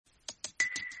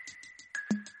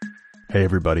Hey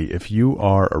everybody, if you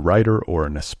are a writer or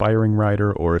an aspiring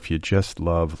writer, or if you just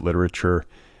love literature,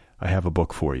 I have a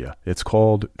book for you. It's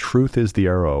called Truth is the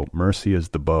Arrow, Mercy is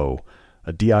the Bow,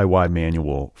 a DIY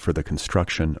manual for the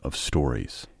construction of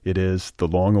stories. It is the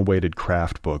long-awaited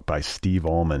craft book by Steve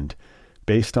Almond,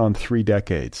 based on 3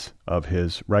 decades of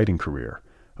his writing career,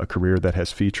 a career that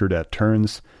has featured at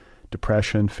turns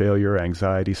depression, failure,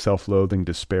 anxiety, self-loathing,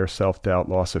 despair, self-doubt,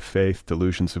 loss of faith,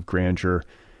 delusions of grandeur,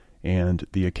 and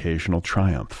the occasional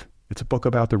triumph. It's a book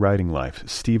about the writing life.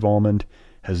 Steve Almond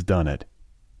has done it.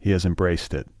 He has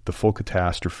embraced it, the full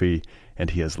catastrophe, and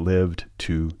he has lived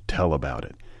to tell about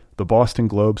it. The Boston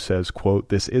Globe says, quote,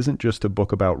 "This isn't just a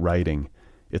book about writing,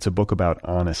 it's a book about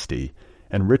honesty."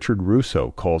 And Richard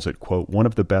Russo calls it, quote, "one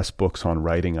of the best books on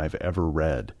writing I've ever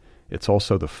read. It's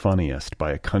also the funniest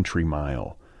by a country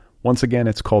mile." Once again,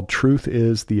 it's called Truth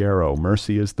is the Arrow,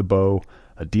 Mercy is the Bow,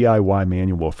 a DIY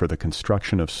manual for the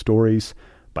construction of stories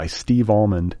by Steve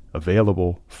Almond,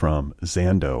 available from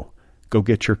Zando. Go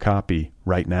get your copy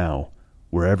right now,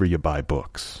 wherever you buy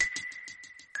books.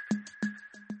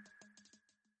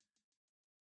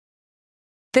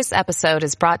 This episode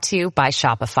is brought to you by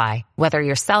Shopify. Whether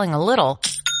you're selling a little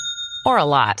or a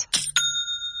lot,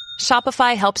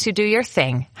 Shopify helps you do your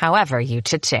thing, however you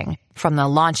cha-ching. From the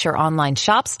launch your online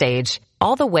shop stage,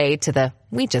 all the way to the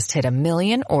we just hit 1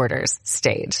 million orders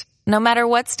stage. No matter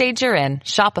what stage you're in,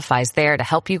 Shopify's there to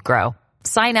help you grow.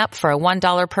 Sign up for a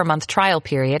 $1 per month trial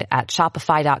period at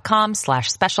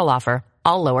shopify.com/special offer,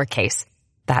 all lowercase.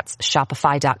 That's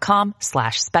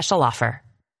shopify.com/special offer.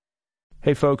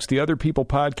 Hey folks, the Other People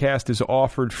podcast is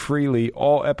offered freely.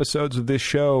 All episodes of this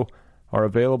show are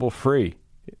available free.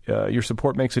 Your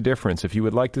support makes a difference. If you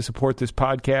would like to support this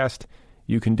podcast,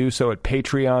 you can do so at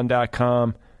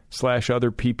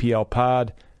patreon.com/otherpplpod.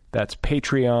 That's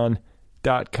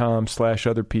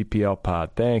patreon.com/otherpplpod.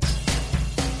 Thanks.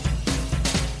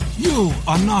 You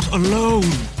are not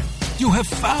alone. You have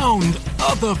found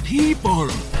other people.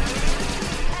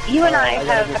 You and I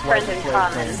have a friend in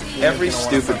common. Every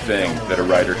stupid thing that a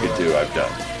writer could do, I've done.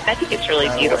 I think it's really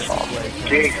beautiful.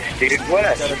 Dude, what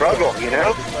a struggle, you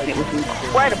know? It was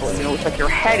incredible. It was like your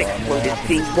head exploded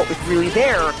seeing what was really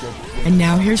there. And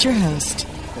now here's your host,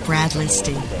 Brad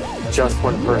Listy. Just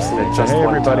one person at just Hey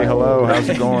one everybody, time. hello. How's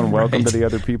it going? Welcome to the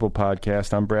Other People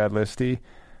podcast. I'm Brad Listy.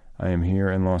 I am here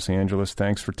in Los Angeles.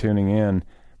 Thanks for tuning in.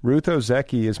 Ruth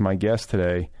Ozeki is my guest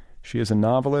today. She is a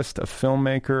novelist, a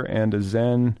filmmaker, and a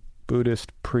Zen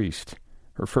Buddhist priest.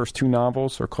 Her first 2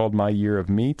 novels are called My Year of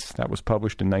Meats, that was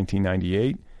published in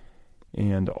 1998,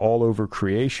 and All Over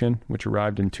Creation, which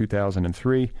arrived in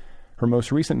 2003. Her most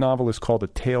recent novel is called A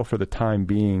Tale for the Time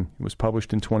Being. It was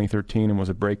published in 2013 and was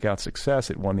a breakout success.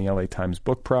 It won the LA Times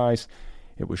Book Prize.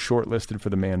 It was shortlisted for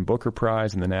the Man Booker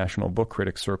Prize and the National Book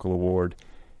Critics Circle Award,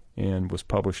 and was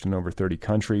published in over 30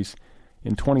 countries.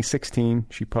 In 2016,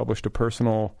 she published a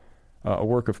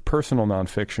work of personal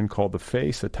nonfiction called The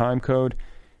Face, A Time Code.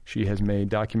 She has made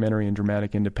documentary and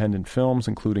dramatic independent films,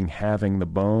 including Having the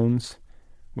Bones,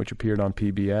 which appeared on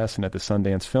PBS and at the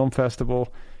Sundance Film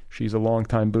Festival. She's a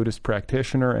longtime Buddhist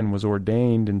practitioner and was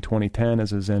ordained in 2010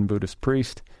 as a Zen Buddhist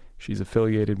priest. She's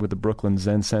affiliated with the Brooklyn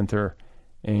Zen Center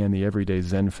and the Everyday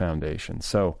Zen Foundation.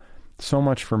 So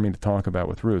much for me to talk about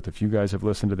with Ruth. If you guys have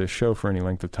listened to this show for any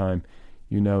length of time,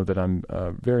 you know that I'm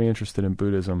very interested in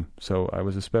Buddhism. So I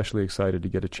was especially excited to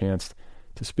get a chance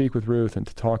to speak with Ruth and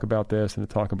to talk about this and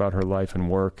to talk about her life and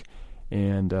work.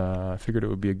 And I figured it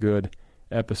would be a good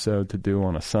episode to do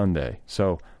on a Sunday.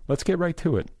 So let's get right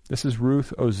to it. This is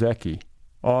Ruth Ozeki,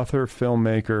 author,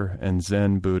 filmmaker, and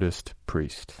Zen Buddhist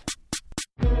priest.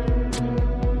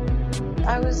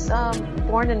 I was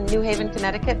born in New Haven,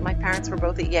 Connecticut. My parents were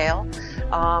both at Yale.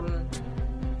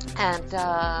 And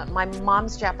my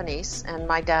mom's Japanese and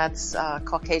my dad's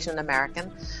Caucasian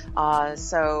American.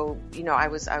 So, you know, I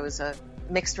was a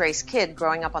mixed race kid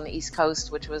growing up on the East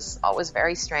Coast, which was always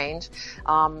very strange.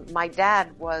 My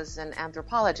dad was an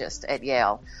anthropologist at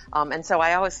Yale. And so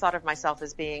I always thought of myself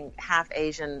as being half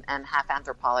Asian and half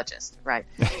anthropologist, right?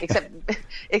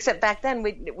 Except back then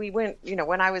we weren't, you know,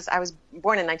 when I was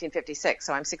born in 1956,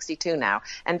 so I'm 62 now.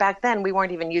 And back then we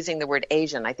weren't even using the word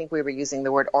Asian. I think we were using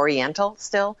the word Oriental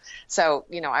still. So,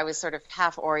 you know, I was sort of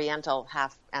half Oriental,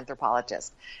 half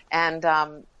anthropologist. And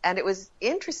it was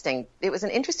interesting. It was an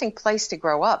interesting place to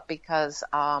grow up because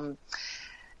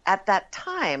at that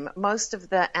time, most of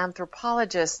the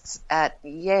anthropologists at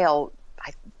Yale,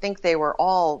 I think they were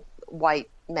all white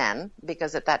men,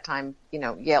 because at that time, you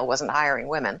know, Yale wasn't hiring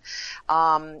women.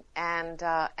 And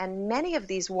many of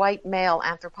these white male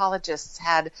anthropologists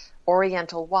had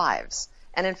Oriental wives.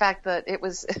 And in fact, it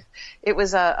was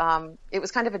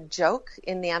kind of a joke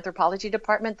in the anthropology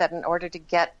department that in order to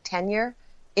get tenure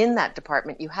in that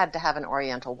department, you had to have an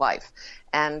Oriental wife,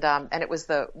 and it was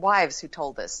the wives who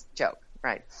told this joke,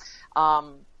 right?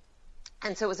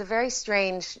 And so it was a very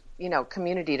strange,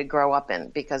 community to grow up in,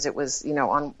 because it was,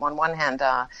 on one hand,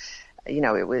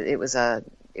 it was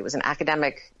an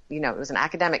academic, it was an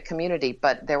academic community,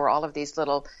 but there were all of these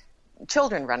little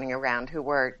children running around who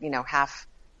were, half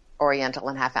Oriental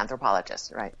and half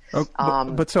anthropologists, right?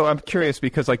 Oh, but so I'm curious,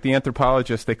 because like the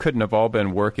anthropologists, they couldn't have all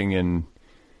been working in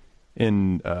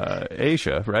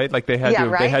Asia, right? Like they had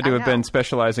to have been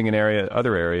specializing in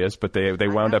other areas, but they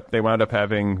wound up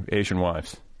having Asian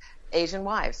wives. Asian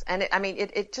wives, and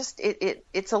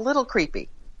it's a little creepy,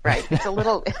 right? It's a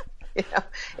little, the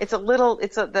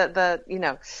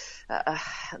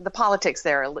politics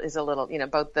there is a little,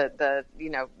 both the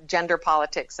gender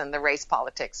politics and the race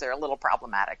politics are a little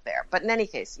problematic there. But in any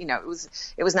case, it was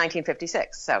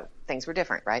 1956, so things were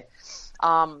different, right?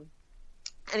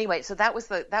 Anyway, so that was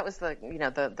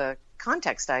the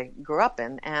context I grew up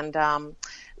in, and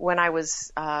when I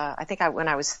was when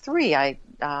I was 3, I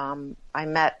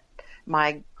met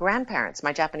my grandparents,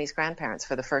 my Japanese grandparents,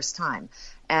 for the first time,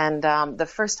 and the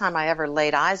first time I ever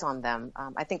laid eyes on them,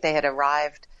 I think they had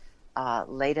arrived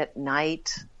late at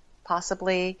night,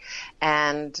 possibly,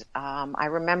 and I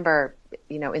remember,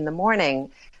 in the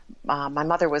morning, my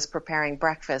mother was preparing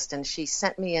breakfast, and she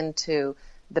sent me into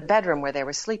the bedroom where they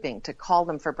were sleeping to call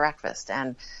them for breakfast.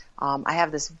 And I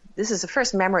have this is the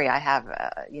first memory I have,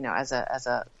 as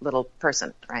a little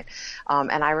person, right?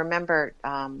 And I remember,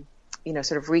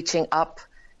 sort of reaching up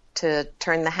to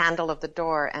turn the handle of the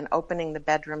door and opening the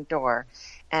bedroom door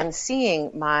and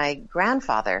seeing my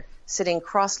grandfather sitting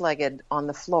cross-legged on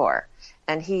the floor.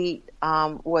 And he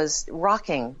was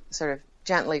rocking sort of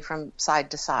gently from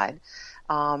side to side.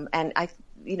 And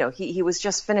he was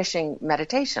just finishing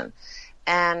meditation.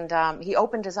 And he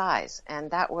opened his eyes, and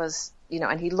that was,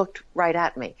 and he looked right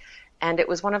at me. And it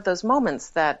was one of those moments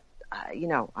that,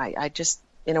 I just,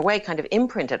 in a way, kind of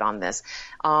imprinted on this.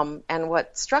 And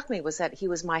what struck me was that he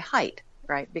was my height,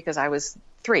 right? Because I was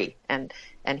 3, and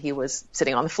he was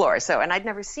sitting on the floor. And I'd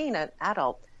never seen an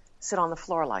adult sit on the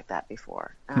floor like that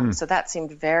before. So that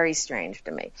seemed very strange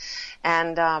to me.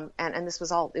 And this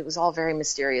was all very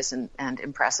mysterious and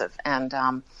impressive. And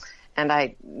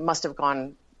I must have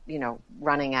gone,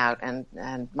 running out,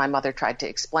 and my mother tried to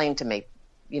explain to me,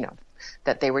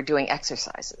 that they were doing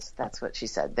exercises. That's what she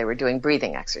said. They were doing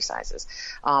breathing exercises.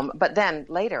 But then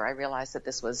later I realized that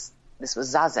this was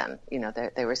Zazen,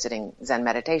 they were sitting Zen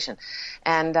meditation.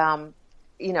 And,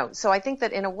 so I think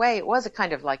that in a way it was a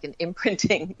kind of like an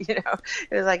imprinting, it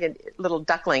was like a little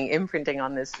duckling imprinting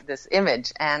on this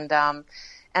image. And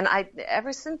I,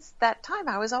 ever since that time,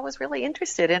 I was always really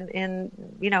interested in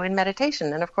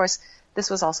meditation. And of course, this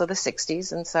was also the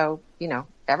 60s, and so,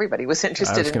 everybody was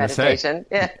interested in meditation.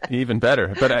 Say, even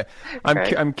better. But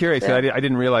I'm curious. Yeah. I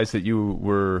didn't realize that you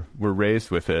were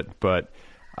raised with it, but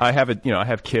I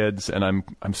have kids, and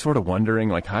I'm sort of wondering,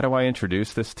 like, how do I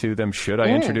introduce this to them? Should I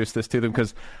introduce this to them?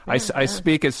 Because I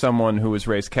speak as someone who was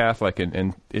raised Catholic,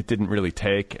 and it didn't really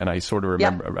take, and I sort of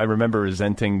remember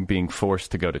resenting being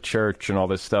forced to go to church and all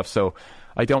this stuff. So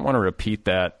I don't want to repeat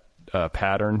that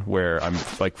pattern where I'm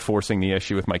like forcing the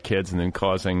issue with my kids and then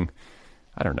causing,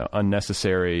 I don't know,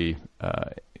 unnecessary,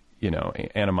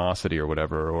 animosity or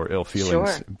whatever, or ill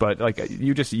feelings. Sure. But like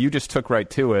you just took right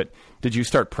to it. Did you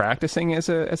start practicing as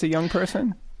a young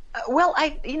person? Well,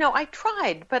 I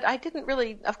tried, but I didn't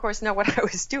really, of course, know what I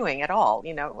was doing at all.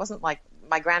 It wasn't like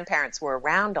my grandparents were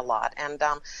around a lot. And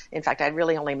in fact, I'd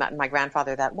really only met my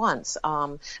grandfather that once.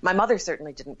 My mother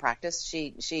certainly didn't practice.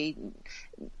 She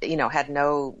had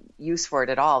no use for it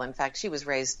at all. In fact, she was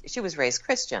raised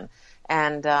Christian.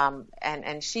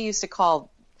 And she used to call,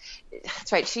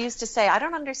 that's right, she used to say, I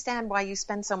don't understand why you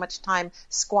spend so much time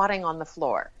squatting on the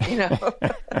floor,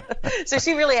 So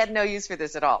she really had no use for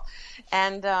this at all.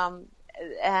 But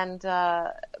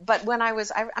when I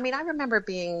remember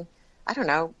being, I don't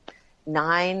know,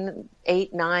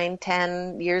 8, 9,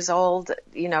 10 years old,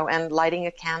 and lighting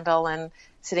a candle and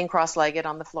sitting cross-legged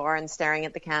on the floor and staring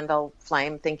at the candle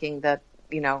flame, thinking that,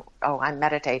 I'm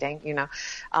meditating,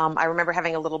 I remember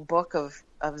having a little book of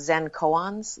Zen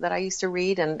koans that I used to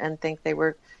read and think they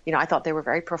were, I thought they were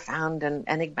very profound and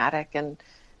enigmatic and,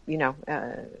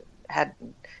 had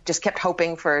just kept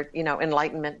hoping for,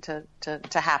 enlightenment to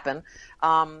happen.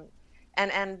 And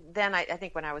then I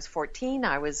think when I was 14,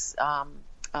 I was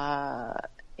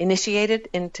initiated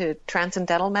into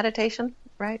transcendental meditation,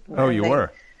 right? Oh, you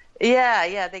were?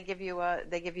 Yeah. They give you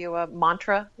a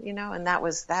mantra, and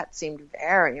that seemed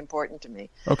very important to me.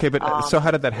 Okay, but so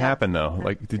how did that happen though?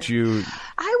 Like, did you?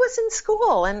 I was in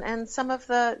school, and some of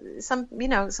the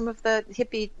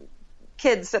hippie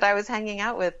kids that I was hanging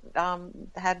out with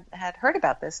had heard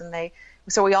about this, and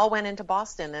so we all went into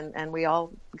Boston and we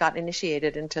all got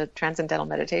initiated into transcendental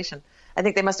meditation. I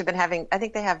think they must have been I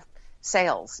think they have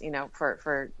sales,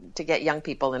 to get young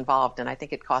people involved, and I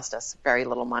think it cost us very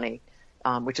little money,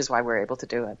 which is why we're able to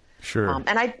do it. Sure.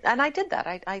 And I did that.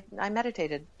 I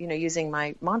meditated, using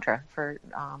my mantra for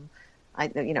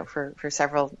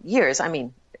several years. I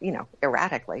mean,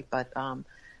 erratically, but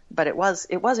it was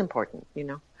important,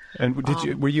 And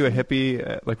were you a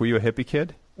hippie? Were you a hippie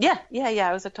kid? Yeah.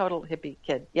 I was a total hippie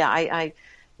kid. Yeah, I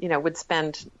would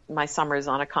spend my summers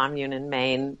on a commune in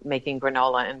Maine making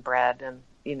granola and bread, and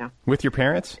With your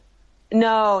parents?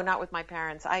 No, not with my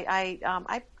parents. I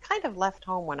kind of left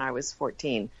home when I was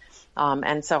 14,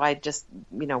 and so I just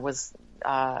was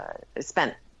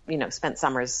spent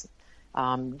summers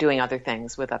doing other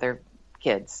things with other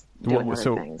kids, doing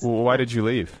other things. Why did you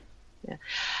leave? Yeah.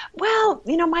 Well,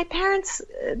 my parents,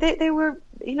 they were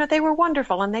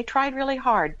wonderful, and they tried really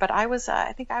hard, but I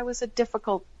think I was a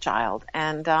difficult child,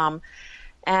 and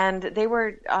they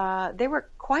were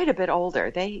quite a bit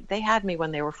older. They had me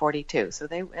when they were 42. So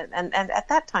and at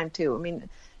that time too, I mean,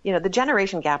 the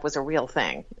generation gap was a real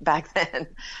thing back then.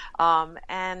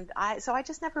 So I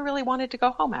just never really wanted to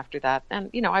go home after that. And,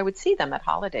 I would see them at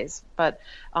holidays, but,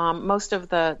 most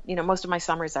of my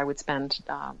summers I would spend,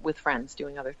 with friends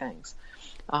doing other things.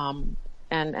 And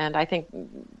I think,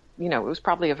 it was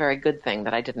probably a very good thing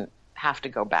that I didn't have to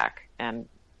go back and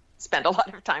spend a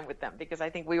lot of time with them, because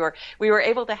I think we were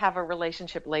able to have a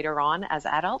relationship later on as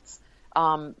adults,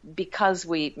 because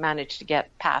we managed to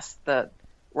get past the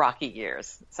rocky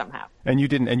years somehow. And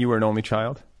you were an only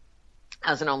child? I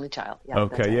was an only child. Yeah.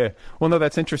 Okay. Yeah. Well, no,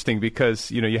 that's interesting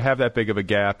because, you have that big of a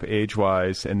gap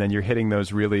age-wise, and then you're hitting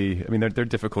those really, I mean, they're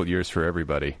difficult years for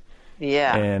everybody.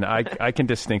 Yeah. And I can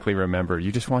distinctly remember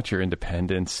you just want your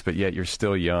independence, but yet you're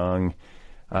still young.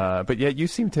 But yet you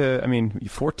seem to,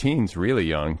 14's really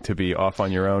young to be off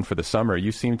on your own for the summer.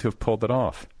 You seem to have pulled it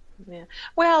off. Yeah.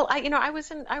 Well,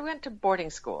 I went to boarding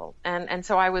school, and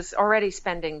so I was already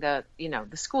spending the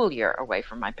school year away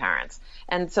from my parents.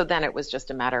 And so then it was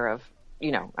just a matter of,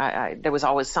 there was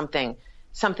always something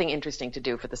interesting to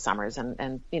do for the summers.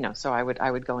 And so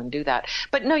I would go and do that.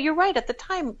 But no, you're right. At the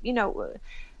time,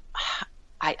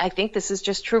 I think this is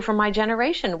just true for my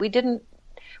generation. We desperately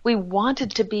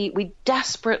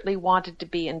wanted to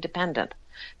be independent.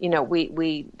 We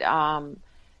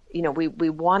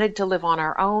wanted to live on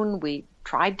our own. We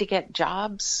tried to get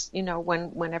jobs,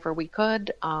 whenever we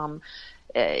could.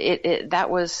 It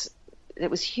was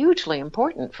hugely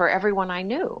important for everyone I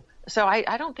knew. So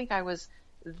I don't think I was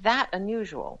that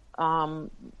unusual.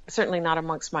 Certainly not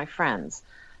amongst my friends.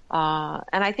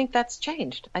 And I think that's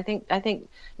changed. I think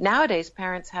nowadays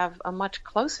parents have a much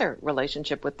closer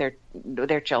relationship with their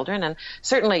children, and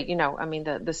certainly,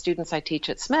 the students I teach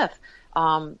at Smith,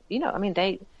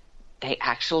 they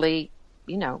actually,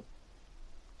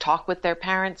 talk with their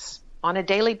parents on a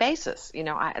daily basis.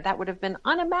 That would have been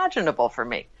unimaginable for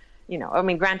me.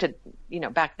 Granted,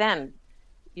 back then,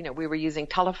 we were using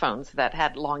telephones that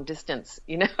had long distance,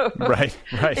 Right.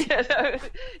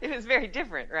 It was very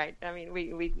different, right? I mean,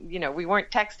 we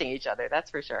weren't texting each other,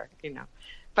 that's for sure,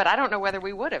 But I don't know whether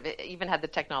we would have, even had the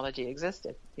technology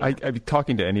existed. I'd be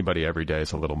talking to anybody every day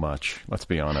is a little much, let's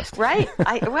be honest. Right.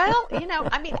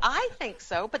 I think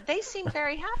so, but they seem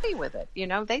very happy with it.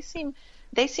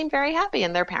 They seem very happy,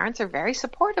 and their parents are very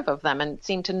supportive of them and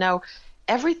seem to know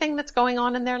everything that's going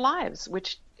on in their lives,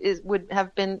 which would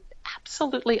have been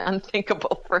absolutely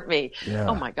unthinkable for me. Yeah.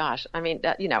 Oh my gosh.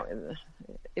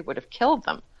 It would have killed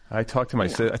them. I talked to my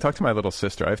little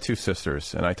sister. I have two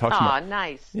sisters, and I talked to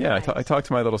nice. Yeah, nice. I talked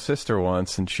to my little sister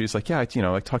once, and she's like, "Yeah, I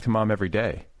talk to Mom every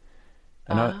day."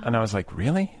 And I was like,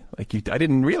 "Really? I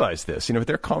didn't realize this. But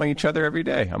they're calling each other every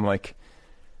day." I'm like,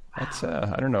 "That's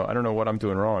I don't know what I'm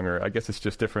doing wrong, or I guess it's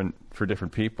just different for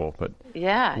different people." But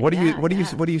yeah, what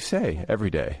do you say every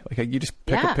day? Like you just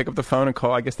pick up the phone and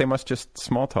call. I guess they must just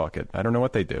small talk it. I don't know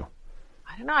what they do.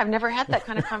 I don't know. I've never had that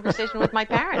kind of conversation with my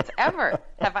parents ever.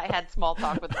 Have I had small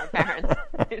talk with my parents?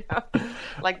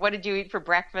 Like, what did you eat for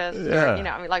breakfast? Yeah.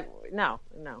 Or, no.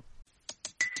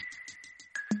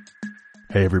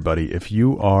 Hey, everybody. If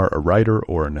you are a writer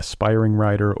or an aspiring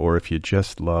writer, or if you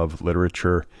just love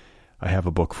literature, I have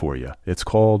a book for you. It's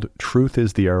called Truth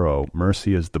is the Arrow,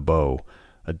 Mercy is the Bow,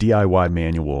 a DIY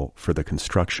manual for the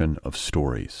construction of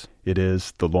stories. It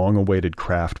is the long-awaited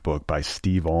craft book by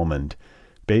Steve Almond,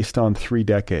 based on 3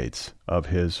 decades of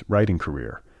his writing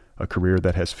career, a career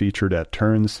that has featured at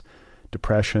turns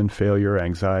depression, failure,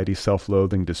 anxiety,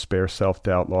 self-loathing, despair,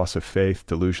 self-doubt, loss of faith,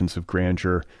 delusions of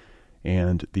grandeur,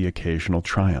 and the occasional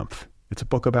triumph. It's a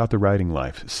book about the writing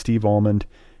life. Steve Almond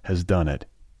has done it.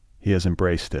 He has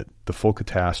embraced it, the full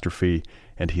catastrophe,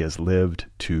 and he has lived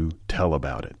to tell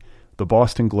about it. The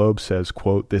Boston Globe says,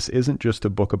 quote, "This isn't just a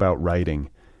book about writing,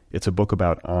 it's a book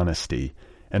about honesty."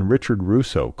 And Richard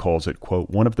Russo calls it, quote,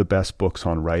 "one of the best books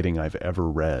on writing I've ever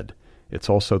read. It's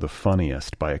also the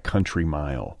funniest by a country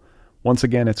mile." Once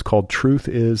again, it's called Truth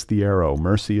is the Arrow,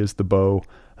 Mercy is the Bow,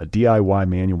 a DIY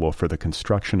manual for the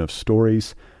construction of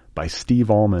stories by Steve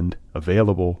Almond,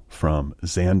 available from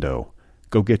Zando.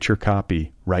 Go get your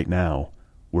copy right now,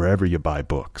 wherever you buy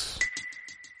books.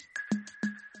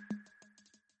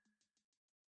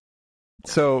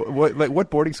 So what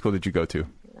boarding school did you go to?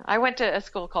 I went to a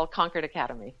school called Concord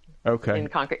Academy. Okay. In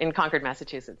Concord,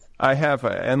 Massachusetts. I have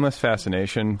an endless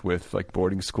fascination with like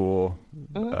boarding school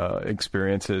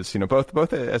experiences. You know,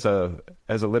 both as a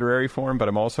literary form, but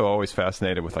I'm also always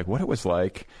fascinated with like what it was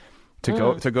like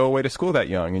to go away to school that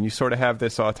young, and you sort of have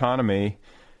this autonomy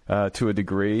to a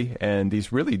degree, and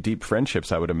these really deep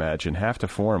friendships, I would imagine, have to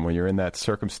form when you're in that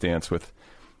circumstance with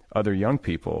other young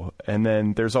people. And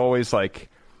then there's always like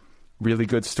really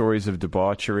good stories of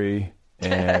debauchery.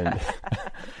 And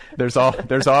there's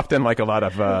often like a lot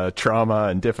of trauma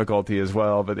and difficulty as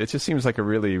well, but it just seems like a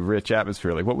really rich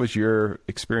atmosphere. Like, what was your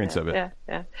experience of it?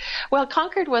 Yeah. Well,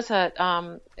 Concord was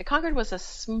a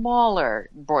smaller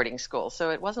boarding school, so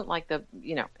it wasn't like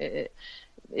it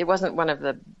wasn't one of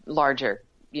the larger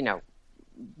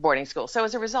boarding schools. So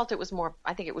as a result,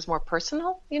 I think it was more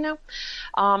personal.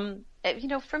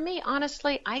 For me,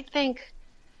 honestly, I think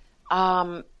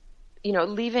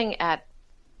leaving at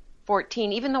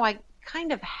 14, even though I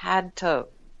kind of had to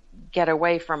get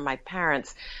away from my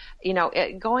parents,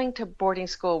 going to boarding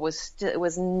school was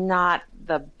not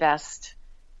the best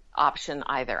option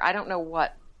either. I don't know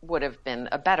what would have been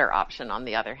a better option on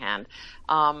the other hand.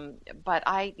 But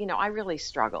I really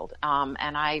struggled.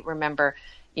 And I remember,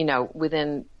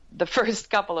 within the first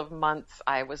couple of months,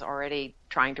 I was already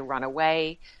trying to run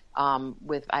away.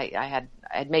 I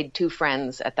had made 2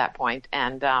 friends at that point,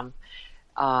 and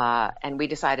we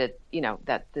decided,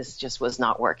 that this just was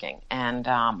not working. And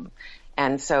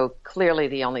so clearly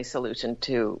the only solution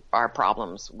to our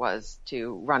problems was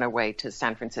to run away to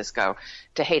San Francisco,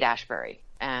 to Haight-Ashbury,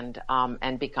 and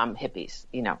become hippies,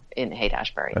 in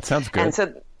Haight-Ashbury. That sounds good. And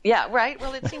so, yeah, right.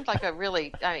 Well, it seemed like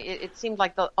it seemed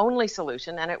like the only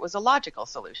solution, and it was a logical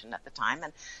solution at the time.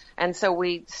 And so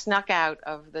we snuck out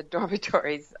of the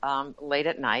dormitories late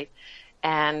at night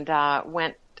and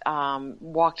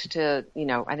walked to,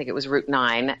 I think it was Route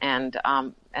 9 and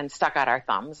stuck out our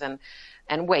thumbs and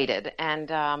waited. And,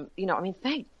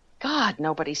 thank God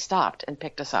nobody stopped and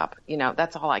picked us up.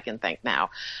 That's all I can think now.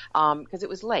 Because it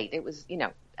was late. It was,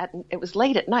 it was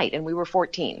late at night and we were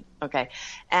 14. Okay.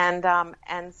 And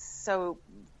so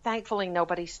thankfully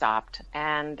nobody stopped,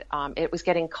 and it was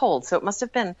getting cold. So it must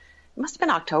have been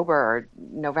October or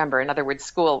November. In other words,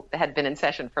 school had been in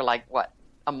session for like what?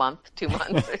 A month, 2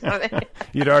 months or something.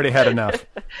 You'd already had enough.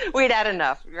 We'd had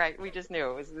enough, right? We just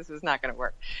knew this was not going to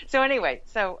work. So anyway,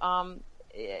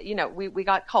 we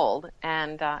got cold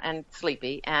and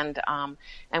sleepy, and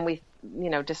we,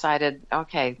 decided,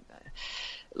 okay,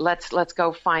 let's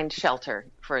go find shelter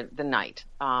for the night,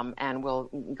 and we'll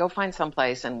go find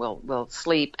someplace and we'll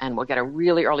sleep, and we'll get a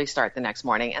really early start the next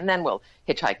morning, and then we'll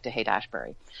hitchhike to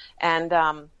Haight-Ashbury.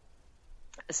 And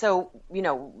so,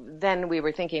 then we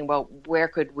were thinking, well, where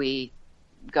could we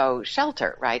go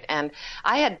shelter, right? And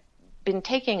I had been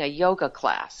taking a yoga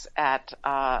class at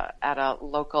a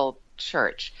local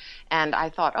church, and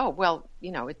I thought, oh, well,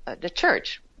 the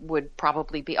church would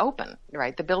probably be open,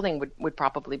 right? The building would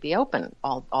probably be open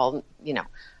all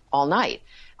night.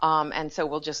 And so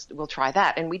we'll try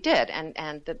that. And we did.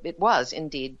 And it was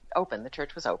indeed open. The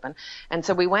church was open. And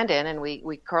so we went in and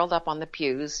we curled up on the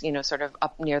pews, sort of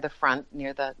up near the front,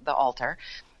 near the altar.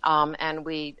 And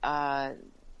we,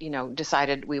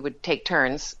 decided we would take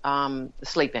turns,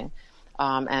 sleeping.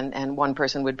 And one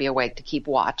person would be awake to keep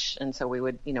watch. And so we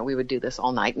would do this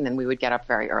all night, and then we would get up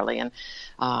very early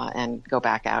and go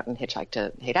back out and hitchhike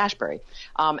to Haight-Ashbury.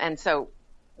 And so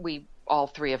all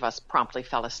 3 of us promptly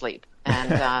fell asleep.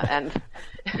 And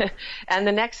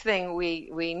the next thing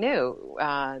we knew,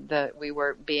 that we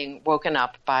were being woken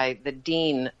up by the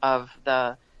dean of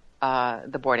the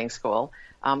boarding school,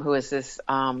 who is this,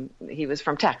 he was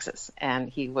from Texas, and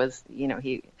he was,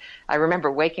 I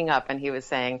remember waking up and he was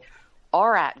saying, "All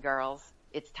right, girls,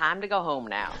 it's time to go home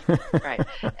now." Right.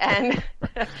 And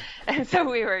And so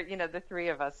we were, the three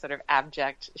of us sort of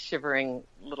abject, shivering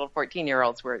little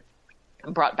 14-year-olds were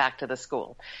brought back to the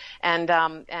school. And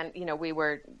we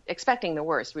were expecting the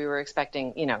worst. We were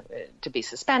expecting, to be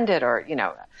suspended or,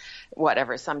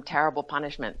 whatever, some terrible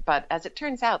punishment. But as it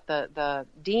turns out, the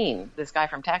dean, this guy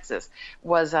from Texas,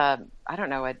 was a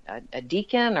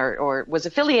deacon or was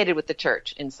affiliated with the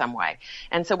church in some way.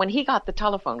 And so when he got the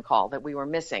telephone call that we were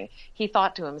missing, he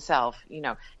thought to himself,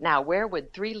 now where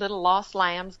would three little lost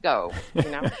lambs go?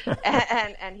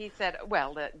 And he said,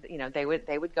 well, they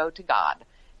would go to God.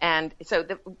 And so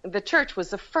the church was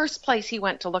the first place he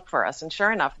went to look for us, and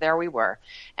sure enough, there we were.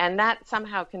 And that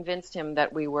somehow convinced him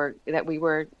that we were,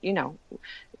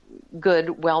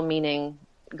 good, well-meaning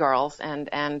girls.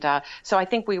 And so I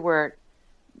think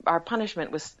our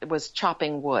punishment was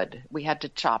chopping wood. We had to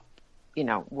chop,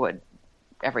 wood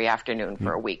every afternoon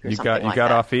for a week or something like that. You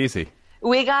got off easy.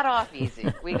 We got off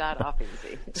easy.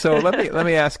 So let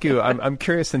me ask you. I'm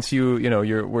curious, since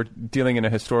we're dealing in a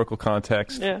historical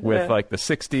context with like the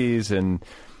 '60s and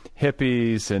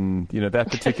hippies and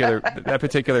that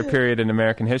particular period in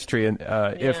American history. And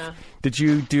did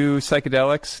you do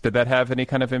psychedelics? Did that have any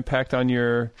kind of impact on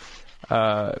your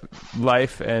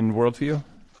life and worldview?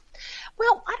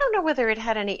 Well, I don't know whether it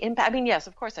had any impact. I mean, yes,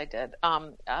 of course I did.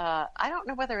 I don't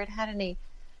know whether it had any.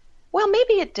 Well,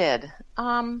 maybe it did.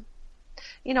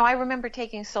 I remember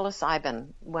taking psilocybin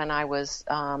when I was,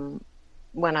 in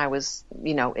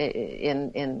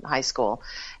high school,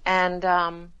 and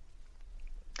and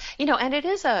it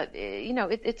is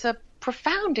it's a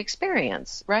profound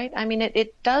experience, right? I mean,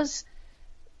 it does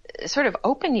sort of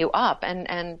open you up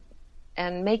and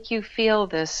make you feel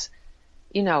this,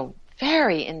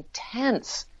 very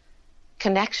intense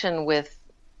connection with,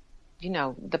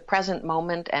 the present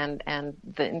moment and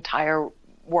the entire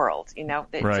world.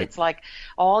 Right. It's like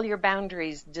all your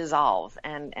boundaries dissolve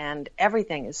and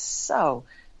everything is so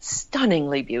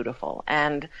stunningly beautiful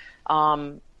and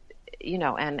and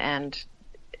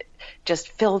just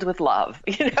filled with love,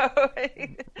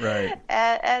 Right.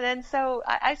 And so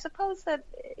I suppose that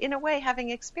in a way, having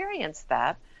experienced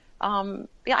that,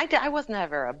 I was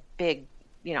never a big,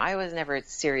 I was never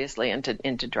seriously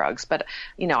into drugs, but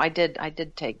I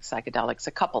did take psychedelics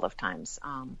a couple of times.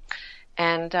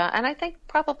 And I think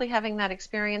probably having that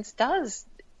experience does,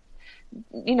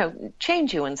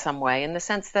 change you in some way, in the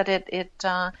sense that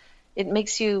it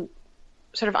makes you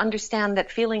sort of understand that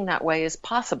feeling that way is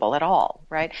possible at all,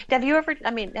 right? Have you ever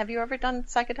done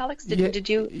psychedelics? Did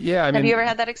you? Yeah. Have you ever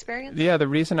had that experience? Yeah. The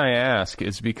reason I ask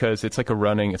is because it's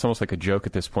it's almost like a joke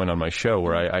at this point on my show,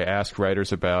 where I ask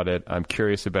writers about it. I'm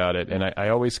curious about it, and I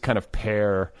always kind of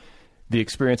pair the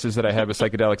experiences that I had with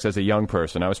psychedelics as a young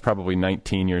person. I was probably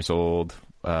 19 years old.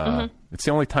 It's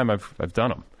the only time I've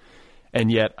done them,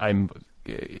 and yet I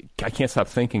can't stop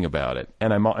thinking about it.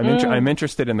 And I'm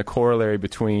interested in the corollary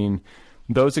between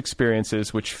those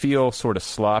experiences, which feel sort of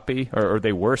sloppy, or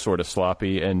they were sort of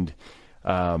sloppy, and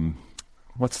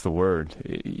what's the word?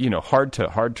 Hard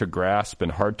to grasp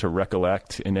and hard to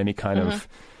recollect in any kind of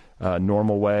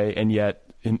normal way, and yet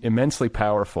immensely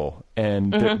powerful.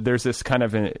 And there's this kind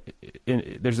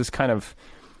of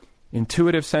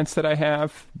intuitive sense that I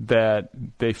have that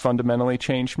they fundamentally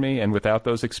changed me, and without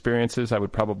those experiences, I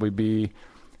would probably be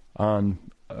on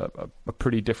a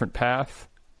pretty different path.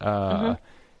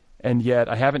 And yet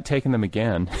I haven't taken them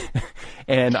again.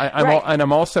 And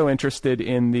I'm also interested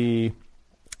in the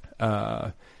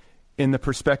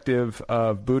perspective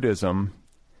of Buddhism.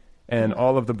 And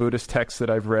all of the Buddhist texts that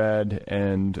I've read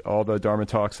and all the Dharma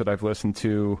talks that I've listened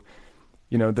to,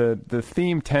 the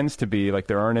theme tends to be like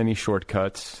there aren't any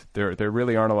shortcuts. There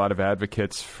really aren't a lot of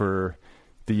advocates for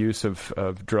the use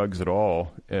of drugs at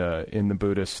all in the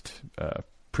Buddhist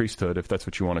priesthood, if that's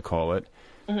what you want to call it.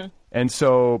 Mm-hmm. And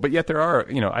so, but yet there are,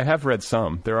 I have read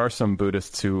there are some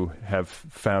Buddhists who have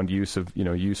found use for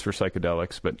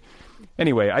psychedelics. But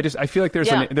anyway, I feel like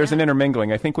there's an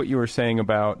intermingling. I think what you were saying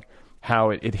about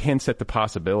how it hints at the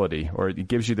possibility, or it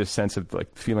gives you this sense of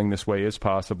like feeling this way is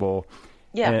possible.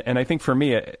 Yeah. And I think for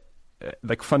me,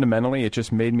 like fundamentally, it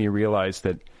just made me realize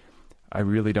that I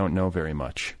really don't know very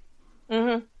much.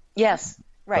 Mm-hmm. Yes,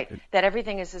 right. That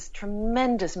everything is this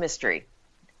tremendous mystery.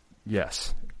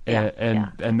 Yes.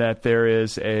 And that there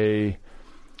is that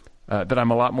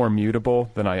I'm a lot more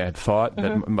mutable than I had thought.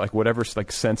 That like whatever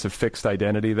like sense of fixed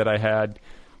identity that I had,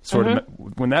 of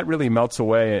when that really melts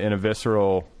away in a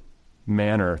visceral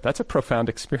manner, that's a profound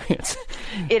experience.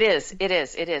 It is.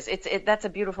 That's a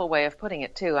beautiful way of putting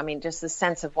it too. I mean, just the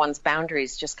sense of one's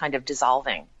boundaries just kind of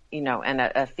dissolving, and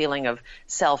a feeling of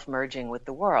self merging with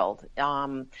the world.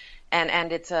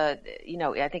 And it's I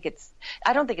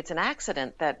don't think it's an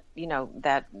accident that,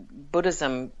 that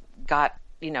Buddhism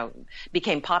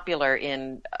became popular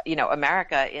in,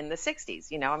 America in the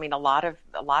 60s. I mean, a lot of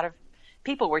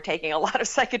people were taking a lot of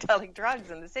psychedelic drugs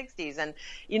in the 60s and,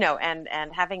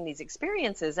 and having these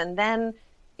experiences and then,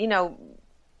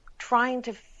 trying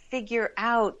to figure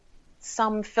out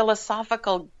some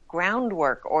philosophical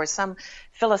groundwork or some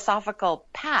philosophical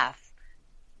path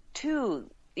to,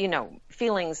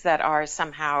 feelings that are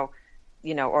somehow,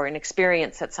 or an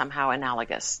experience that's somehow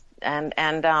analogous. And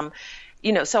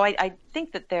so I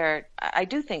think that I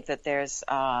do think that there's,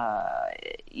 I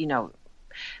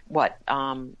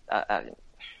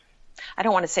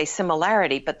don't want to say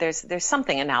similarity, but there's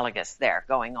something analogous there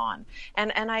going on.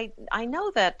 And I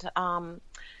know that,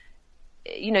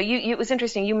 it was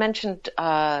interesting. You mentioned,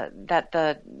 that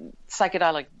the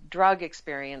psychedelic drug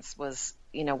experience was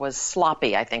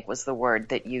sloppy, I think was the word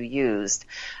that you used.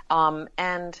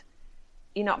 And,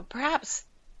 perhaps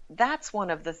that's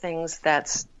one of the things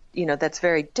that's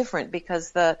very different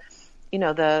because when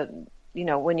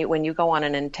you go on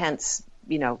an intense,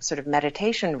 sort of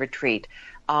meditation retreat,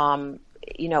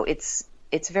 it's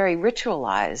very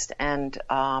ritualized and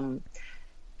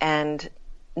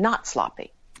not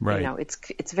sloppy. Right.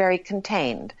 It's very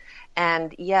contained,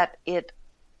 and yet it,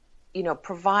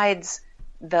 provides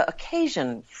the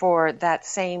occasion for that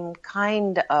same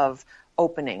kind of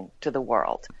opening to the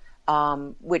world,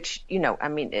 which,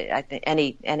 I think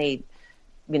any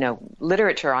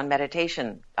literature on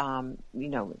meditation,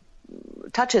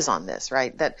 touches on this,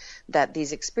 right? That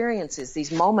these experiences,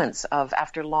 these moments of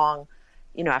after long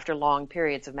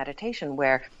periods of meditation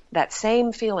where that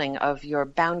same feeling of your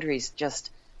boundaries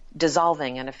just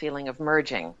dissolving and a feeling of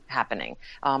merging happening.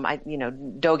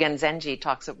 Dogen Zenji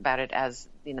talks about it as,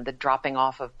 the dropping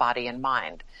off of body and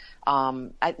mind.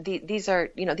 These are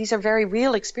very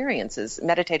real experiences,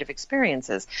 meditative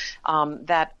experiences,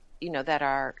 that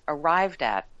are arrived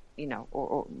at,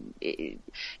 or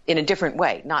in a different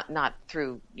way, not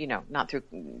through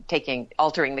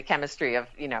altering the chemistry of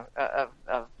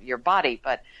your body,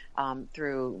 but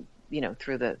through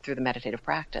the meditative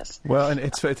practice. Well, and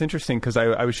it's interesting because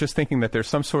I was just thinking that there's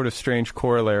some sort of strange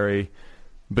corollary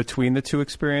between the two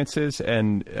experiences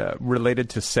and related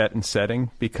to set and setting,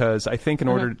 because I think in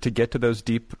order to get to those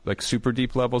deep, like super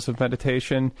deep levels of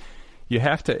meditation, you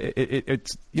have to,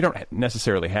 you don't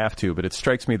necessarily have to, but it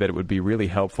strikes me that it would be really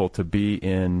helpful to be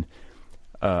in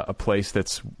a place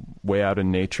that's way out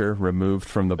in nature, removed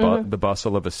from the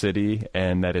bustle of a city,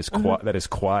 and that is that is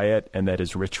quiet and that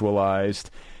is ritualized,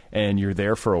 and you're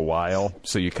there for a while.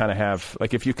 So you kind of have,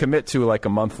 like, if you commit to like a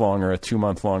month-long or a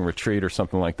 2-month-long retreat or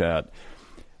something like that,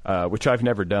 which I've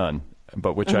never done,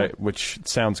 but which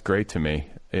sounds great to me,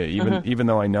 even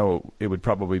though I know it would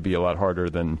probably be a lot harder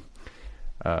than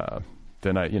I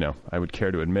would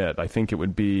care to admit. I think it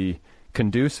would be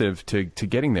conducive to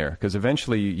getting there, because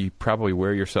eventually you probably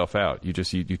wear yourself out. You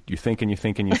just you think and you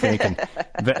think and you think, and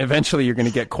eventually you're going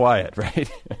to get quiet, right?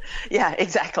 Yeah,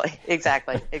 exactly.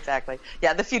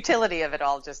 Yeah, the futility of it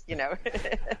all just at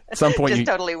some point just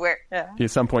totally wear. Yeah.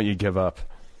 At some point you give up.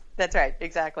 That's right.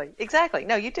 Exactly.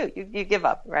 No, you do. You give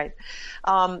up, right?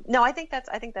 No, I think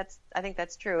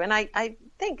that's true, and I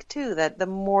think too that the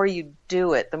more you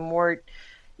do it, the more.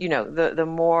 The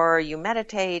more you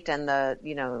meditate, and the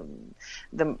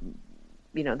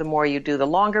more you do the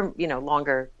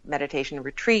longer meditation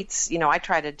retreats. I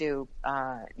try to do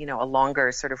a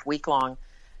longer sort of week-long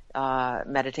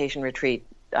meditation retreat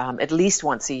at least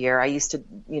once a year. I used to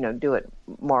do it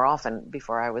more often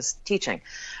before I was teaching,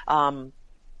 and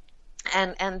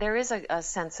there is a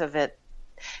sense of it,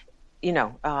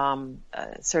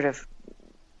 sort of.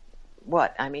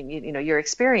 Your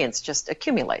experience just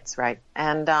accumulates, right?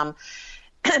 And, but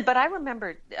I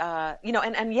remember,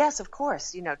 and yes, of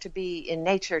course, to be in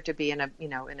nature, to be in a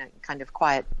kind of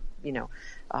quiet,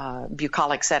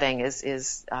 bucolic setting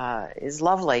is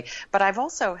lovely. But I've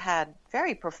also had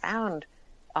very profound,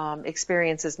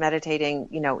 experiences meditating,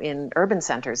 in urban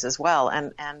centers as well.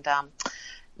 And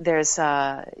there's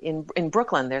in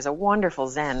Brooklyn, there's a wonderful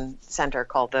Zen center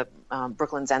called the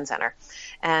Brooklyn Zen Center,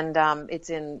 and it's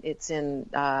in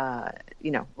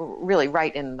really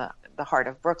right in the heart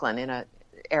of Brooklyn, in an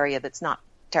area that's not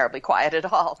terribly quiet at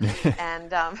all.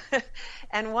 And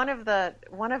and one of the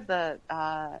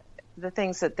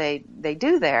things that they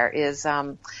do there is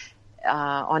on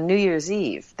New Year's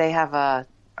Eve they have a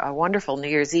wonderful New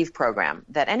Year's Eve program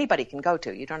that anybody can go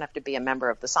to. You don't have to be a member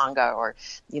of the Sangha, or,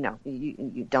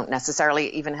 you don't necessarily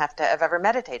even have to have ever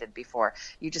meditated before.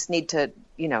 You just need to,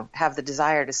 have the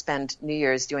desire to spend New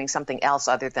Year's doing something else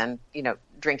other than,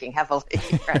 drinking heavily,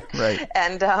 right? Right.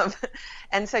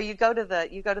 And so you go to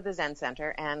the Zen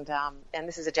center, and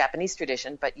this is a Japanese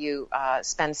tradition, but you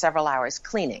spend several hours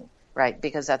cleaning. Right,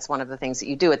 because that's one of the things that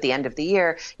you do at the end of the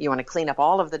year. You want to clean up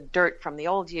all of the dirt from the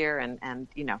old year, and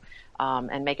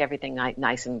make everything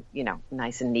nice and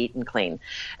neat and clean.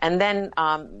 And then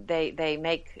they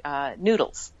make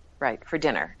noodles, right, for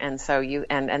dinner. And so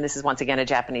and this is once again a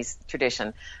Japanese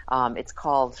tradition. It's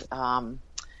called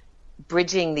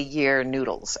bridging the year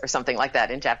noodles or something like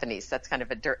that in Japanese. That's kind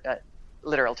of a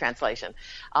literal translation.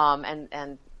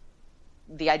 And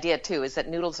the idea too is that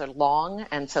noodles are long,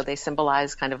 and so they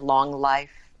symbolize kind of long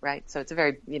life, right? So it's a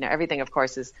very, everything of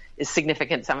course is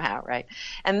significant somehow, right?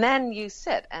 And then you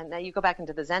sit, and then you go back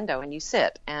into the Zendo, and you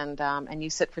sit, and you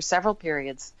sit for several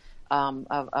periods of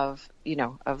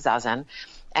zazen,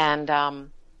 and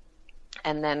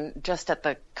then just at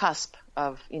the cusp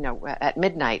of, at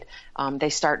midnight, they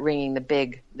start ringing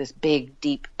this big,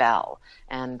 deep bell.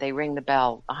 And they ring the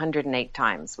bell 108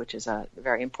 times, which is a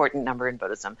very important number in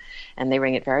Buddhism. And they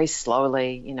ring it very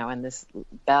slowly, and this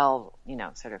bell,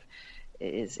 sort of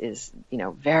is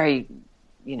very,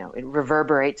 it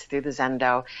reverberates through the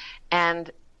Zendo.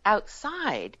 And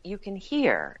outside, you can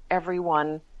hear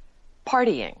everyone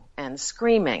partying and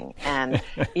screaming, and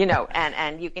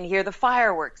and you can hear the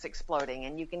fireworks exploding,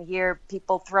 and you can hear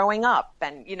people throwing up,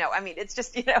 and it's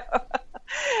just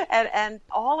and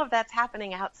all of that's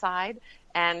happening outside,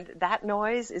 and that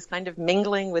noise is kind of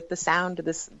mingling with the sound of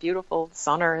this beautiful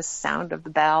sonorous sound of the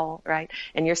bell, right?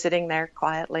 And you're sitting there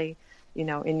quietly,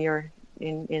 in your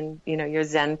your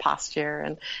Zen posture,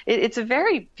 and it's a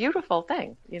very beautiful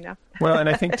thing, Well, and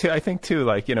I think too,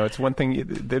 like, it's one thing.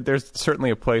 There's certainly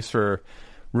a place for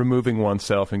removing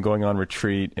oneself and going on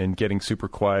retreat and getting super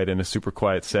quiet in a super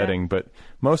quiet setting, but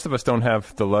most of us don't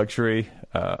have the luxury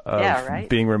of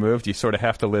being removed. You sort of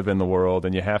have to live in the world,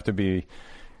 and you have to be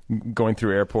going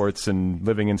through airports and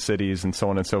living in cities and so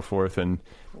on and so forth. And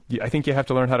I think you have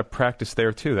to learn how to practice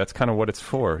there too. That's kind of what it's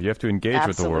for. You have to engage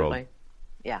with the world.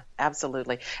 Yeah,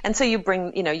 absolutely. And so you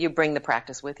bring the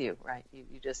practice with you, right?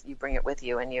 You bring it with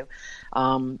you, and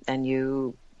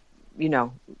you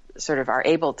sort of are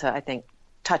able to, I think,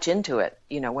 touch into it,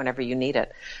 whenever you need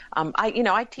it.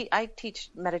 I teach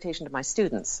meditation to my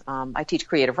students. I teach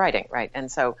creative writing, right?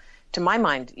 And so to my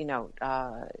mind,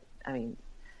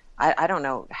 I don't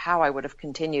know how I would have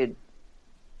continued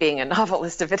being a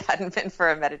novelist if it hadn't been for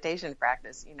a meditation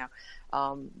practice.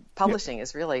 Publishing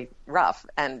is really rough,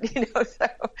 and so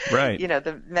right.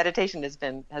 The meditation has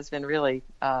been really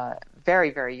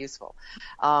very, very useful.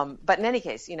 But in any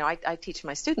case, I teach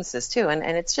my students this too, and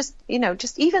it's just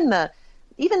even the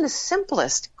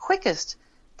simplest, quickest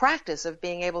practice of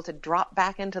being able to drop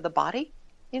back into the body,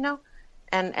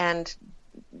 and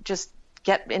just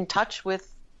get in touch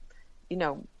with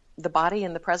the body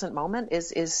in the present moment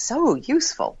is so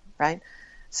useful, right?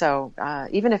 So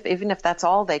even if that's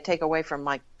all they take away from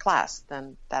my class,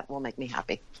 then that will make me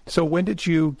happy. So when did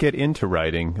you get into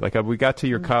writing? Like we got to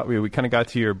your we kind of got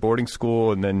to your boarding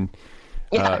school, and then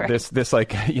this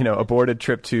like aborted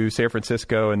trip to San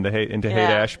Francisco and into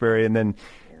Haight-Ashbury, and then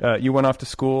you went off to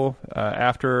school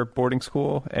after boarding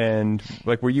school, and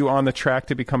like were you on the track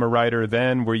to become a writer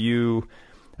then? Were you?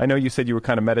 I know you said you were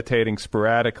kind of meditating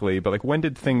sporadically, but like when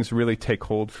did things really take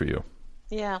hold for you?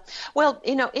 Yeah. Well,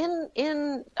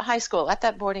 in high school, at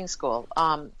that boarding school,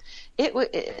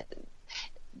 the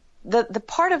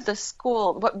part of the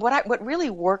school, what really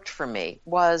worked for me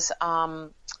was,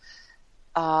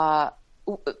 for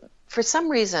some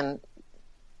reason,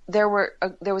 there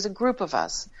was a group of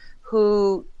us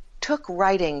who took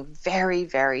writing very,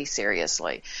 very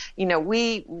seriously.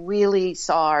 We really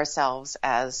saw ourselves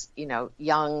as,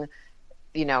 young,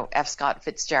 F. Scott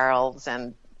Fitzgeralds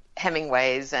and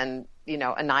Hemingways and,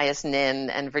 Anais Nin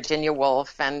and Virginia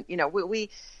Woolf. And, we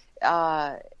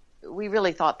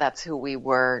really thought that's who we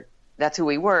were,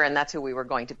 and that's who we were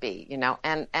going to be,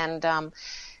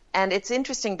 and it's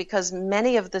interesting because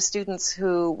many of the students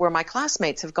who were my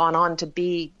classmates have gone on to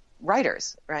be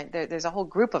writers, right? There's a whole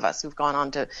group of us who've gone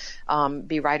on to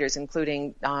be writers,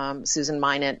 including Susan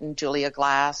Minot and Julia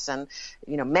Glass, and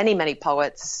many, many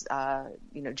poets.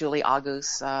 Julie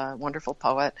August, wonderful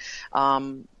poet,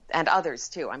 and others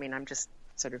too. I mean, I'm just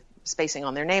sort of spacing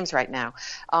on their names right now.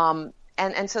 And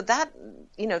so that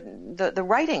the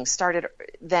writing started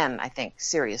then, I think,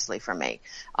 seriously for me.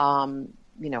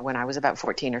 When I was about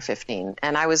 14 or 15,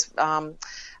 and I was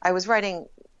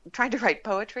trying to write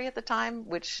poetry at the time,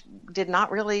 which did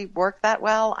not really work that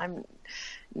well. I'm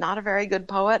not a very good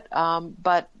poet,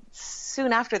 but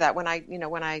soon after that, when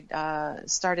I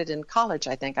started in college,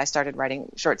 I think I started writing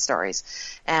short stories,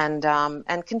 and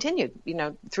continued,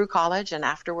 through college and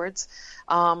afterwards.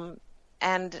 And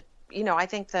I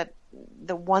think that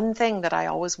the one thing that I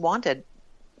always wanted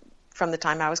from the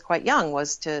time I was quite young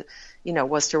was to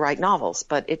write novels.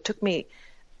 But it took me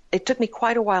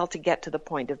quite a while to get to the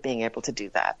point of being able to do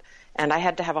that. And I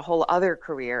had to have a whole other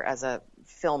career as a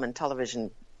film and television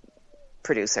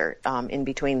producer in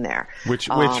between there. Which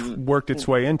worked its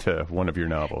way into one of your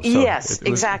novels. So yes,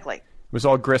 exactly. It was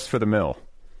all grist for the mill.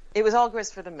 It was all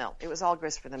grist for the mill.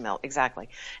 Exactly.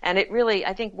 And it really,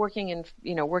 I think, working in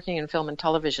film and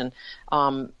television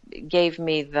gave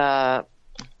me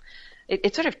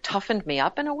it sort of toughened me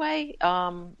up in a way.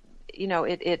 I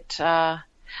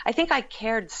think I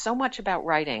cared so much about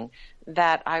writing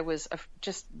that I was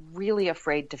just really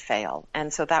afraid to fail.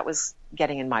 And so that was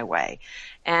getting in my way.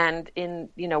 And in,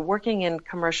 working in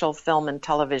commercial film and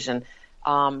television,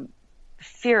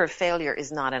 fear of failure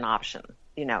is not an option.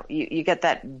 You get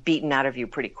that beaten out of you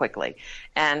pretty quickly.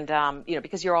 And,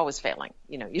 because you're always failing,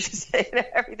 you just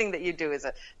everything that you do is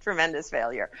a tremendous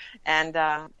failure. And,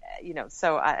 and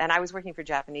I was working for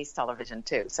Japanese television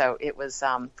too. So it was,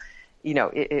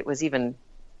 it was even,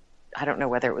 I don't know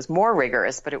whether it was more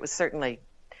rigorous, but it was certainly,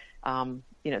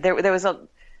 there's a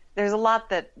lot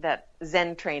that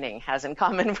Zen training has in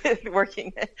common with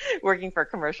working for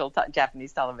commercial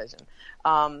Japanese television.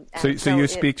 So you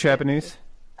speak Japanese?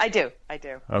 I do.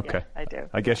 Okay. Yeah, I do.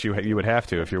 I guess you would have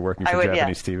to if you're working for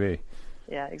Japanese TV.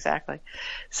 Yeah, exactly.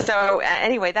 So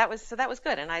anyway, that was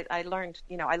good, and I learned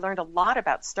a lot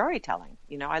about storytelling.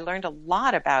 I learned a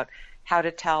lot about how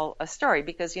to tell a story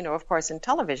because of course in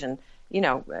television,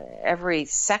 every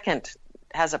second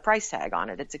has a price tag on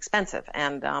it. It's expensive,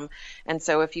 and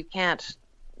so if you can't,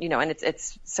 and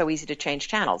it's so easy to change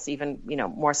channels, even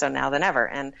more so now than ever.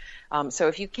 And so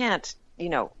if you can't,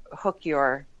 hook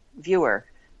your viewer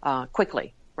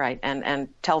quickly, right, and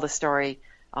tell the story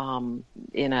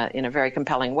in a very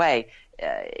compelling way,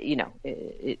 it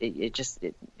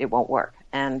won't work.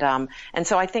 And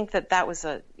so I think that was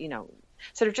a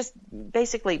sort of just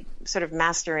basically sort of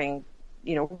mastering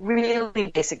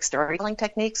really basic storytelling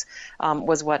techniques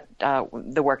was what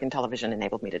the work in television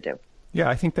enabled me to do. Yeah,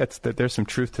 I think that there's some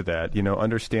truth to that.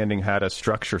 Understanding how to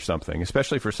structure something,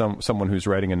 especially for someone who's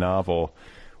writing a novel,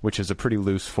 which is a pretty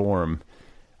loose form.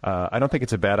 I don't think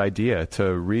it's a bad idea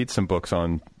to read some books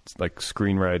on like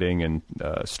screenwriting and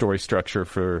story structure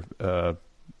for the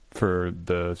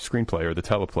screenplay or the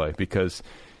teleplay, because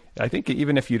I think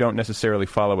even if you don't necessarily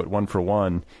follow it one for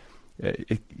one,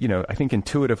 I think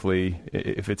intuitively,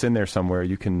 if it's in there somewhere,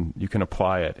 you can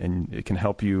apply it, and it can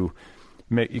help you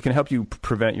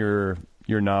prevent your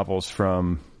novels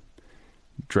from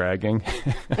dragging.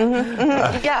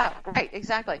 Yeah, right.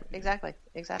 Exactly.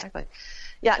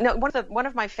 Yeah, no. One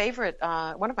of my favorite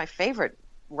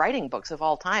writing books of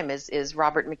all time is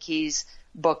Robert McKee's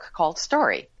book called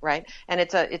Story, right? And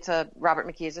it's a Robert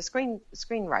McKee is a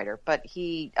screenwriter, but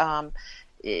he and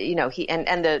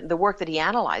the work that he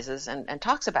analyzes and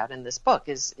talks about in this book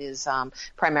is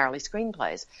primarily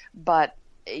screenplays, but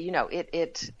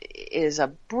it is a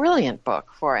brilliant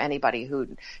book for anybody who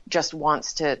just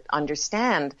wants to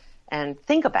understand and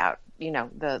think about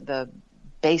the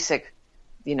basic,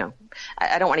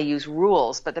 I don't want to use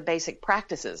rules, but the basic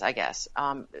practices, I guess,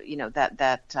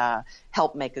 that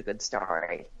help make a good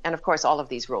story. And of course, all of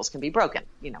these rules can be broken,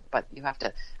 but you have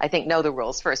to, I think, know the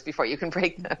rules first before you can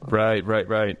break them. Right.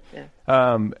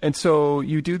 Yeah. And so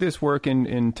you do this work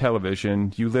in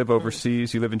television. You live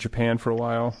overseas. You live in Japan for a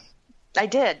while. I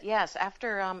did, yes.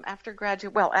 After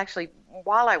graduate, well, actually,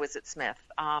 while I was at Smith,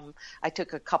 I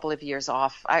took a couple of years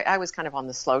off. I was kind of on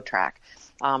the slow track.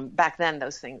 Back then,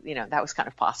 those things, that was kind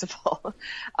of possible.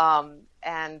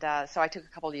 And so I took a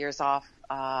couple of years off,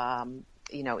 in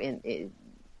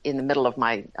the middle of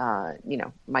my,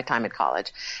 my time at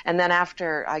college. And then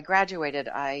after I graduated,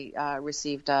 I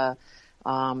received a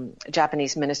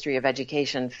Japanese Ministry of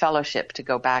Education fellowship to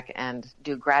go back and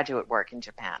do graduate work in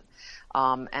Japan.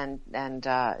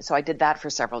 So I did that for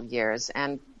several years.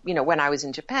 And, when I was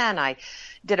in Japan, I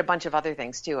did a bunch of other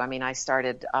things too. I mean, I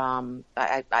started,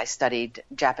 I studied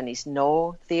Japanese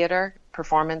No theater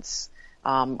performance,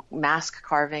 mask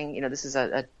carving. This is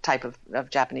a type of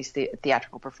Japanese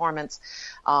theatrical performance.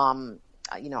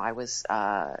 I was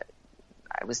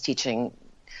teaching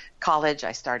college.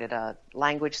 I started a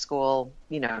language school,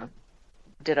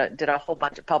 did a whole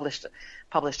bunch of published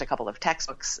a couple of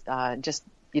textbooks, just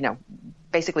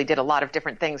basically did a lot of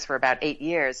different things for about 8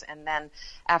 years. And then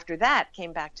after that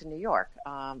came back to New York.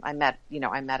 I met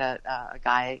a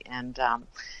guy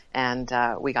and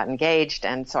we got engaged.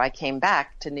 And so I came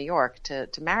back to New York to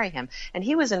marry him, and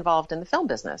he was involved in the film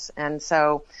business. And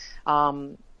so,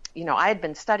 I had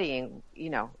been studying,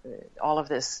 all of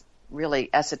this really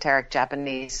esoteric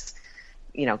Japanese,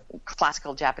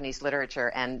 classical Japanese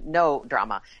literature and no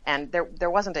drama. And there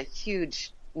wasn't a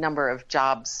huge number of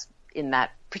jobs in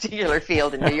that particular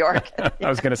field in New York. I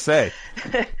was going to say.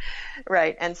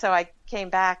 Right. And so I came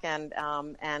back and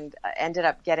ended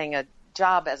up getting a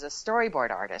job as a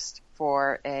storyboard artist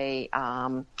for a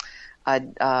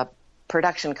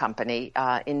production company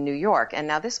in New York. And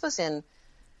now this was in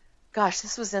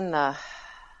the,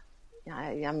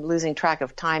 I'm losing track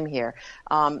of time here.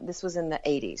 This was in the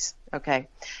 80s. Okay.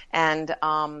 And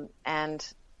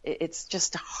it's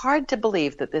just hard to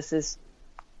believe that this is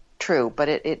true, but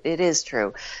it is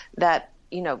true that,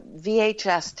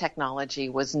 VHS technology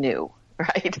was new,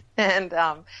 right? And,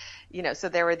 so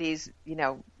there were these,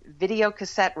 video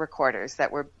cassette recorders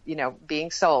that were,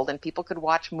 being sold, and people could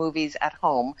watch movies at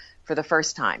home for the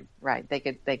first time, right? They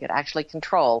could actually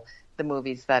control the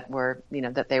movies that were,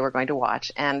 that they were going to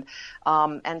watch. And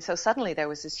so suddenly there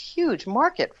was this huge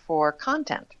market for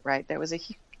content, right? There was a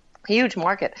huge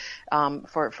market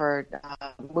for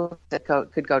movies that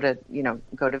could go to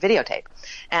videotape,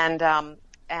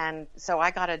 and so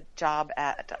I got a job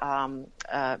at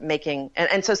making,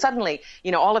 and so suddenly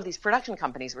all of these production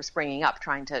companies were springing up,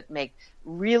 trying to make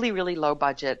really, really low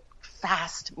budget,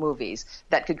 fast movies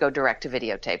that could go direct to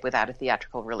videotape without a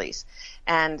theatrical release.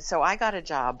 And so I got a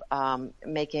job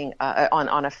making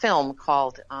on a film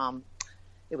called.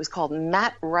 It was called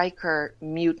Matt Riker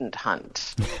Mutant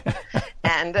Hunt.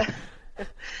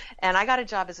 And I got a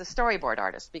job as a storyboard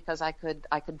artist because I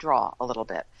could draw a little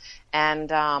bit. And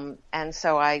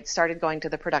so I started going to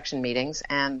the production meetings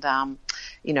and,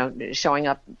 showing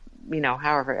up,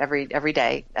 however, every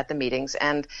day at the meetings,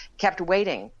 and kept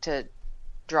waiting to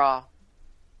draw,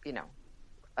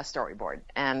 a storyboard.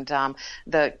 And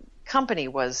the company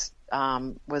was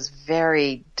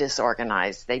very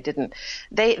disorganized.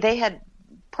 They had,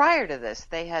 prior to this,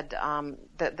 they had,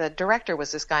 the director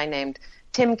was this guy named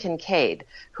Tim Kincaid,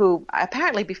 who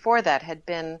apparently before that had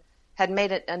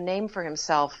made a name for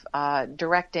himself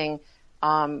directing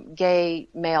gay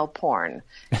male porn,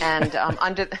 and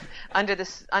under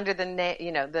the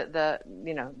name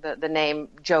the name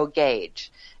Joe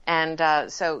Gage,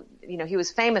 and so he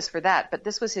was famous for that. But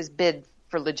this was his bid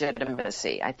for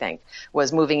legitimacy, I think,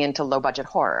 was moving into low budget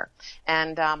horror,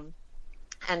 and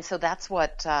so that's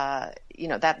what that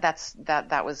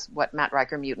was what Matt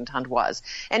Riker Mutant Hunt was.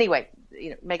 Anyway,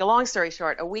 make a long story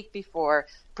short, a week before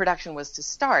production was to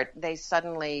start, they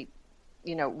suddenly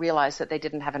realized that they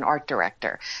didn't have an art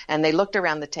director, and they looked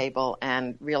around the table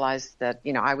and realized that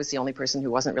I was the only person who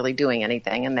wasn't really doing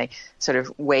anything, and they sort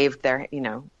of waved their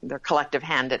collective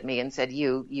hand at me and said,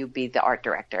 you be the art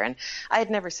director. And I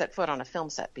had never set foot on a film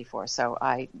set before, so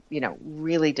I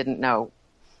really didn't know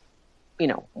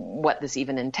what this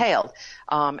even entailed.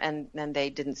 And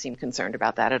they didn't seem concerned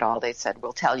about that at all. They said,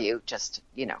 we'll tell you, just,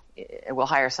 we'll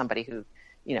hire somebody who,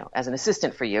 as an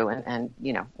assistant for you, and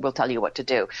we'll tell you what to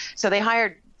do. So they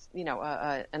hired,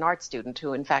 an art student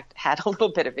who in fact had a little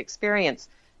bit of experience,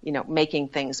 making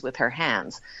things with her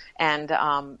hands. And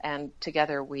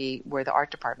together we were the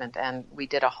art department, and we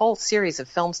did a whole series of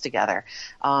films together.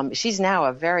 She's now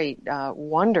a very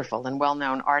wonderful and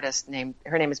well-known artist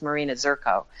her name is Marina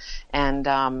Zerko. And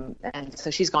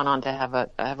so she's gone on to have a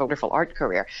wonderful art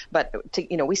career. But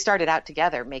we started out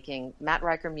together making Matt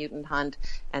Riker Mutant Hunt,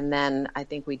 and then I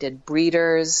think we did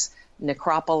Breeders,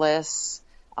 Necropolis,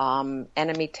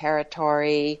 Enemy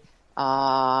Territory,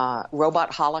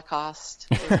 Robot Holocaust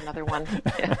is another one.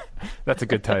 Yeah. That's a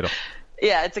good title.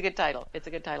 Yeah, it's a good title.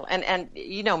 And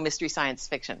mystery science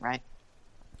fiction, right?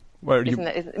 What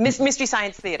Mystery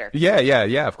Science Theater.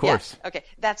 Yeah, of course. Yeah. Okay,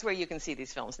 that's where you can see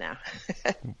these films now.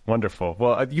 Wonderful.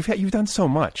 Well, you've done so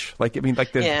much.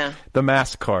 The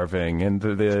mask carving and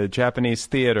the Japanese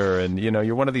theater, and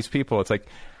you're one of these people. It's like,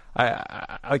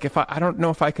 I don't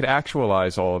know if I could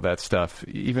actualize all of that stuff,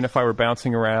 even if I were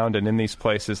bouncing around and in these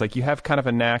places. Like, you have kind of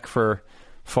a knack for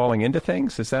falling into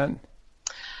things. Is that?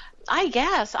 I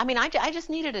guess. I mean, I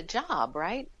just needed a job,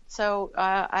 right? So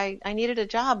I needed a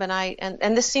job,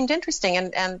 and this seemed interesting,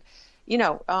 and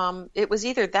it was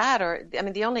either that or,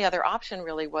 the only other option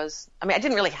really was, I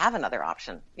didn't really have another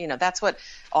option. That's what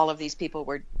all of these people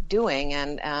were doing,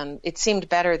 and it seemed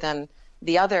better than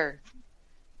the other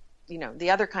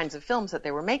kinds of films that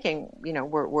they were making,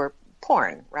 were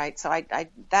porn, right? So I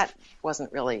that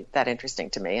wasn't really that interesting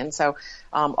to me. And so,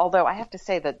 although I have to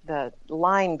say that the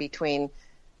line between,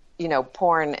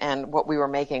 porn and what we were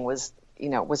making was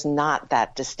not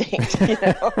that distinct,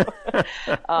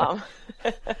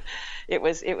 It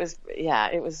was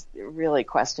really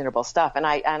questionable stuff. And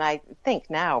I think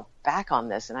now back on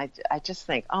this, and I just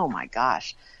think, oh my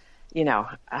gosh,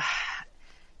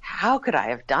 how could I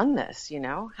have done this?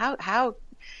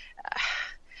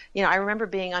 I remember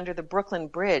being under the Brooklyn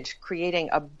Bridge creating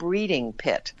a breeding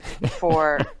pit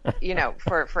for,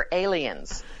 for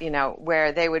aliens,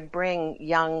 where they would bring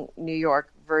young New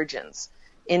York virgins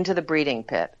into the breeding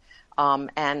pit,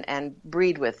 and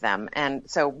breed with them. And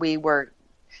so we were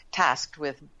tasked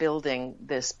with building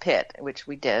this pit, which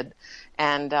we did.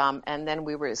 And then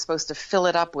we were supposed to fill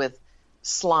it up with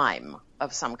slime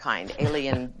of some kind,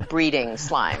 alien breeding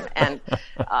slime. And,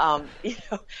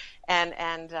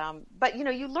 but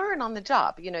you learn on the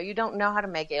job, you don't know how to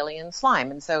make alien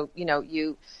slime. And so,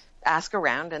 you ask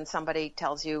around and somebody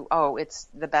tells you, oh, it's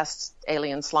the best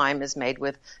alien slime is made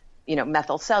with,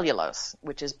 methyl cellulose,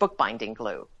 which is bookbinding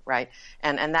glue, right?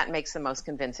 And that makes the most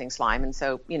convincing slime. And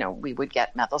so, we would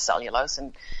get methyl cellulose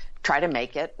and try to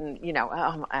make it, and,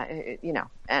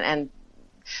 and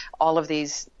all of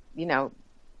these,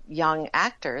 young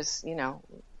actors,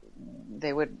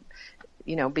 they would,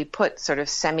 be put sort of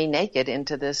semi-naked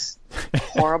into this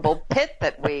horrible pit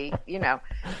that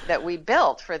we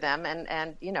built for them.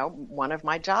 And, one of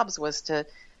my jobs was to,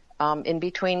 in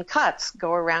between cuts,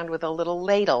 go around with a little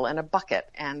ladle and a bucket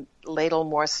and ladle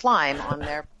more slime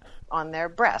on their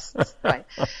breasts, right?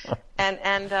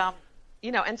 And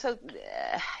so,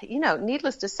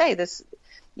 needless to say, this,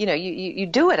 you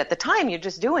do it at the time. You're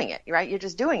just doing it, right? You're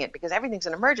just doing it because everything's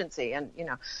an emergency, and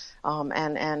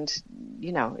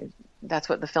that's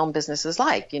what the film business is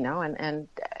like, and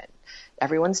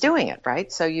everyone's doing it,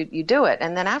 right? So you do it,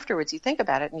 and then afterwards you think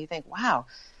about it and you think, wow,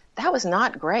 that was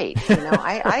not great.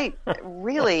 I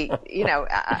really,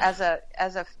 as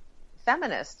a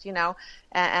feminist,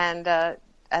 and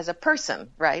as a person,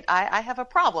 right, I have a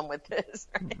problem with this,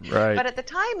 right? But at the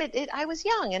time, I was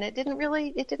young, and it didn't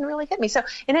really hit me. So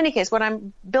in any case, what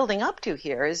I'm building up to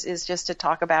here is just to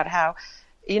talk about how,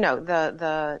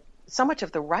 the so much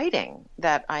of the writing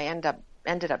that I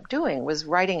ended up doing was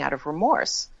writing out of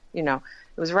remorse. It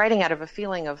was writing out of a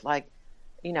feeling of like,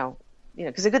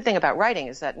 because the good thing about writing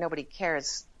is that nobody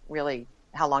cares really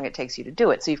how long it takes you to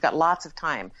do it. So you've got lots of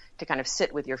time to kind of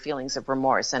sit with your feelings of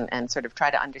remorse and sort of try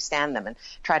to understand them and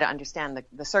try to understand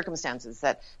the circumstances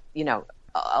that,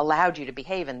 allowed you to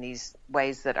behave in these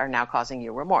ways that are now causing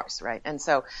you remorse, right? And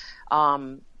so,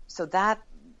 so that,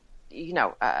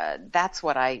 that's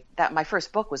what my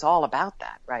first book was all about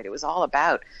that, right? It was all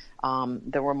about,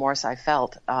 the remorse I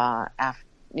felt, at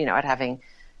having,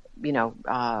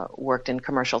 worked in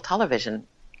commercial television,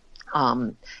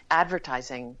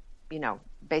 advertising,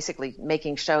 basically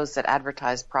making shows that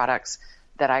advertised products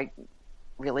that I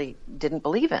really didn't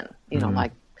believe in,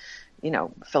 like,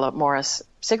 Philip Morris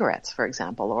cigarettes, for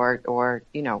example, or,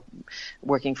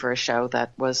 working for a show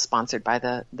that was sponsored by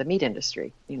the meat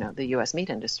industry, the U.S. meat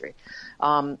industry.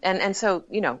 And so,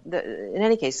 in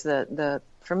any case,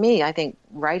 for me, I think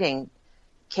writing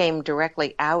came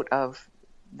directly out of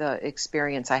the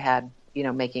experience I had,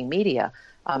 making media,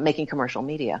 making commercial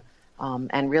media,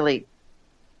 and really,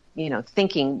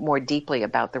 thinking more deeply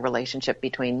about the relationship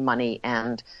between money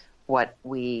and what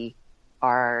we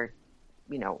are,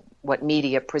 what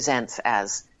media presents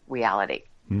as reality.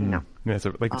 Yeah, it's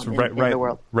right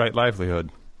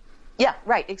livelihood. Yeah,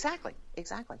 right, exactly.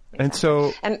 And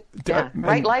so,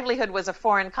 right livelihood was a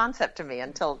foreign concept to me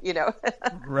until,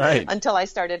 right, until I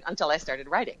started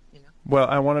writing. Well,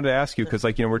 I wanted to ask you because,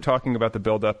 we're talking about the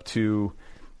build up to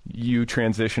you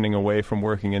transitioning away from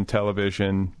working in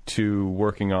television to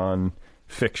working on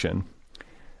fiction,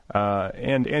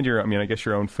 and your, I guess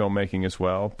your own filmmaking as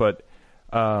well. But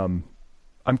I'm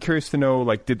curious to know,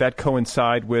 did that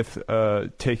coincide with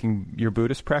taking your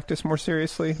Buddhist practice more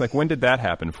seriously? When did that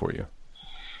happen for you?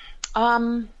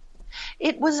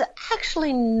 It was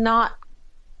actually not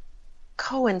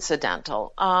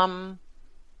coincidental. I'm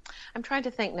trying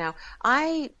to think now.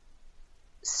 I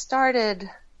started.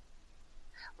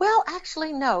 Well,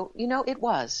 actually, no. It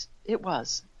was.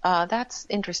 That's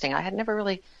interesting. I had never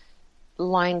really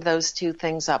lined those two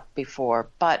things up before,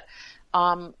 but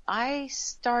I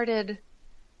started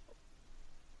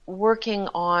working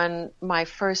on my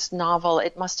first novel.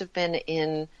 It must have been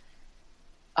in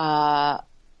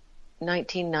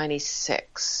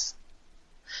 1996,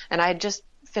 and I had just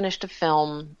finished a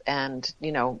film, and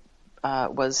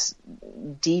was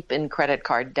deep in credit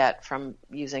card debt from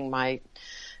using my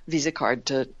Visa card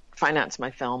to finance my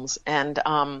films, and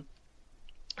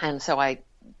so I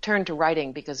turned to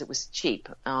writing because it was cheap,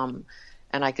 and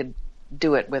I could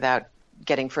do it without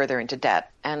getting further into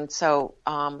debt. And so,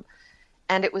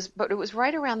 but it was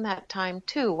right around that time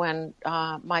too when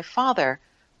my father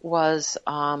was,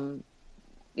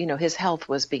 his health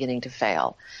was beginning to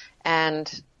fail,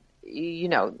 and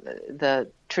the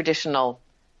traditional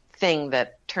thing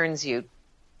that turns you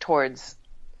towards,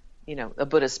 a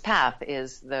Buddhist path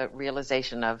is the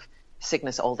realization of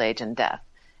sickness, old age, and death.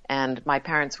 And my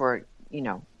parents were,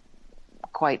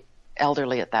 quite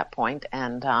elderly at that point,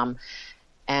 and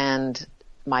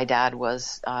my dad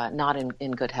was not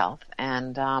in good health,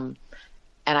 and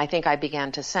I think I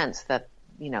began to sense that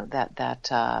that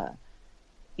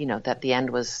the end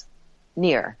was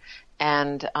near,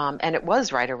 and it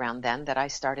was right around then that I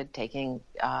started taking.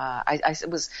 I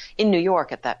was in New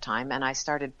York at that time, and I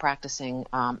started practicing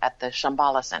at the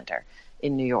Shambhala Center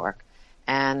in New York,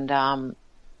 and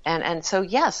so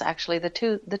yes, actually the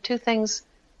two things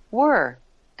were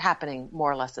happening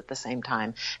more or less at the same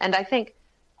time. And I think,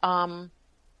 the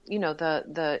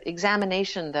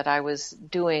examination that I was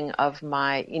doing of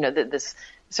my, this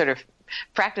sort of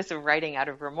practice of writing out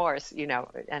of remorse,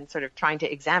 and sort of trying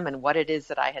to examine what it is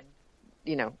that I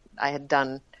had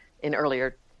done in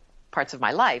earlier parts of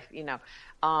my life,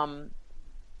 I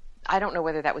don't know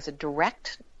whether that was a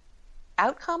direct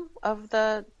outcome of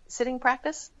the sitting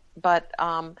practice. But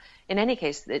in any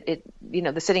case, it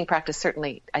the sitting practice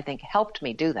certainly, I think, helped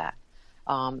me do that,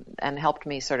 and helped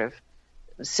me sort of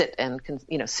sit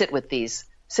with these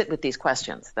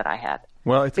questions that I had.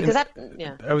 Well, that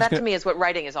to me is what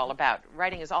writing is all about.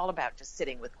 Writing is all about just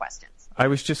sitting with questions. I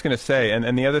was just going to say,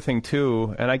 and the other thing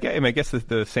too, and I guess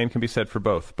the same can be said for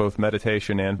both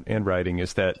meditation and writing,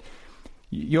 is that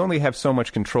you only have so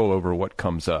much control over what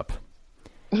comes up,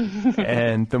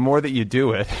 and the more that you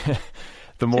do it.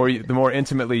 The more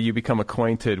intimately you become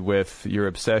acquainted with your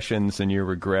obsessions and your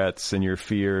regrets and your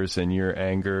fears and your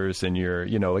angers and your,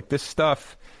 this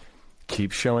stuff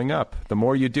keeps showing up. The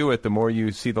more you do it, the more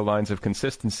you see the lines of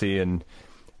consistency. And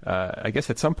I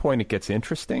guess at some point it gets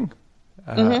interesting.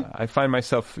 I find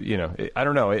myself, I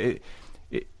don't know,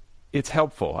 it's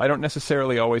helpful. I don't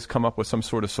necessarily always come up with some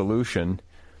sort of solution.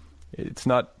 It's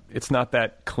not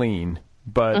that clean,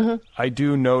 but I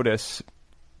do notice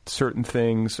certain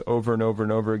things over and over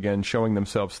and over again showing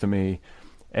themselves to me,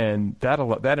 and that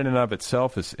in and of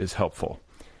itself is helpful.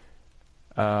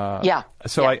 So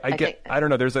I don't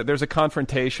know. There's a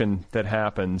confrontation that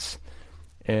happens,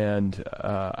 and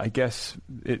I guess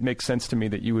it makes sense to me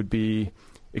that you would be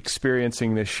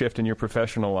experiencing this shift in your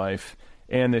professional life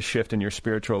and this shift in your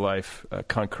spiritual life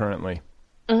concurrently.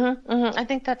 I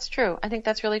think that's true. I think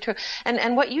that's really true.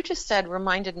 And what you just said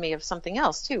reminded me of something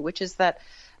else too, which is that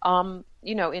in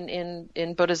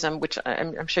Buddhism, which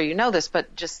I'm sure you know this,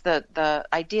 but just the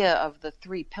idea of the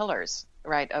three pillars,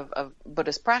 right, of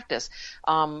Buddhist practice,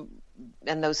 and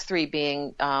those three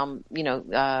being,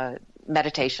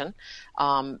 meditation,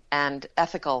 and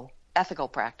ethical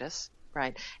practice,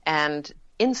 right, and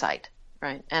insight,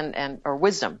 right, or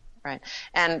wisdom, right,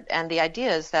 and the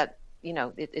idea is that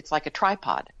it's like a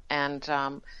tripod, and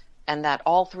that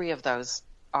all three of those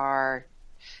are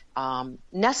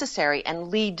necessary and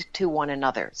lead to one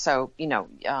another. So,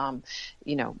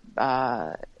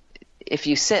 if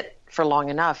you sit for long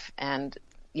enough and,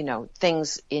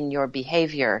 things in your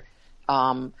behavior,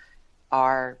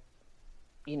 are,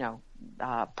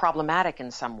 problematic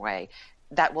in some way,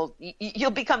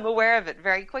 you'll become aware of it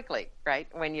very quickly, right?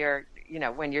 When you're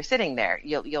sitting there,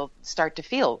 you'll start to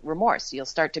feel remorse. You'll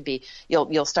start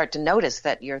to notice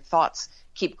that your thoughts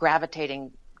keep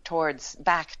gravitating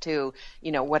back to,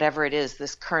 whatever it is,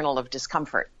 this kernel of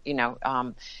discomfort,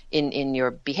 in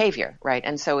your behavior, right?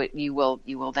 And so you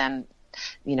will then,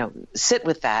 sit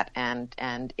with that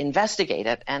and investigate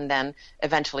it, and then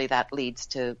eventually that leads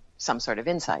to some sort of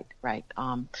insight, right?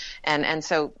 And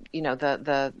so,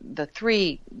 the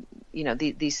three,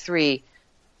 these three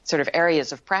sort of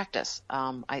areas of practice,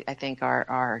 I think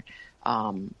are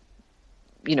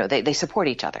they support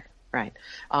each other. Right.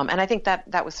 And I think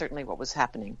that was certainly what was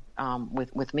happening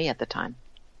with me at the time.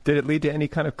 Did it lead to any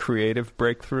kind of creative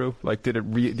breakthrough? Like,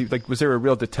 was there a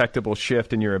real detectable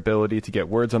shift in your ability to get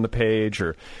words on the page?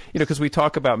 Or, because we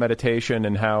talk about meditation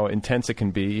and how intense it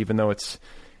can be, even though it's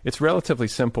relatively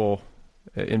simple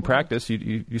in practice.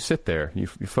 You sit there, you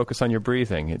focus on your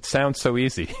breathing. It sounds so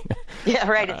easy. Yeah,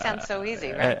 right. It sounds so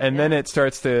easy, right? And then you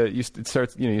start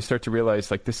to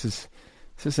realize, like, this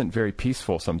isn't very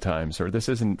peaceful sometimes, or this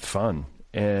isn't fun.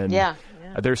 And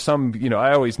there's some,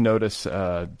 I always notice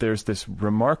there's this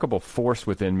remarkable force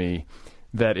within me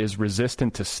that is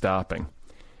resistant to stopping.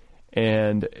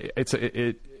 And it's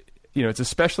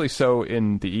especially so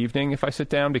in the evening if I sit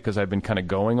down because I've been kind of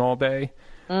going all day.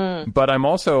 But I'm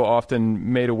also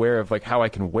often made aware of like how I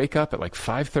can wake up at like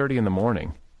 5:30 in the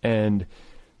morning and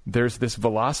there's this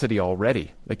velocity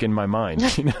already, like in my mind,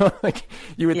 like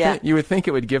you would think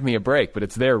it would give me a break, but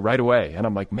it's there right away. And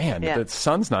I'm like, man, the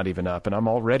sun's not even up and I'm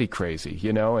already crazy,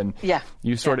 and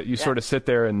you sort of sit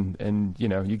there and,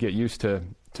 you get used to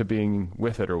being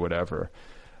with it or whatever.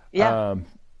 Yeah.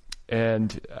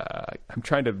 And I'm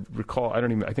trying to recall,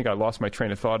 I think I lost my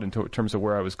train of thought in terms of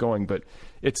where I was going, but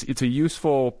it's a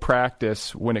useful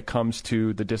practice when it comes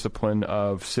to the discipline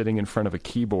of sitting in front of a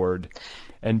keyboard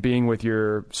and being with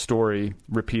your story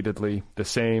repeatedly, the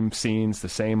same scenes, the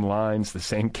same lines, the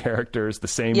same characters, the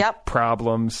same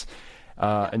problems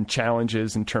and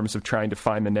challenges in terms of trying to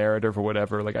find the narrative or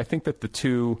whatever. Like, I think that the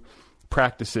two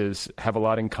practices have a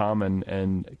lot in common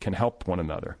and can help one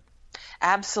another.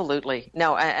 Absolutely.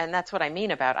 No, and that's what I mean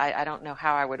about I don't know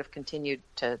how I would have continued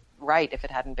to write if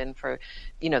it hadn't been for,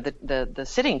 the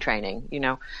sitting training,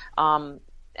 and,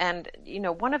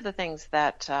 one of the things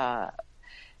that,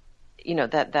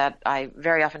 that I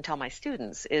very often tell my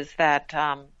students is that,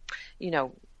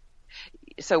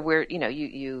 so we're,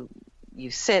 you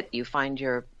sit, you find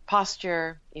your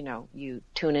posture, you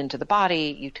tune into the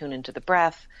body, you tune into the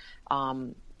breath,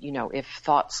 if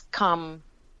thoughts come,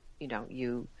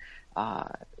 you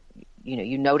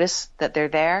notice that they're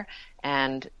there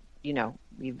and, you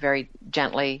very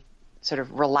gently sort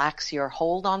of relax your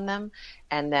hold on them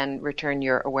and then return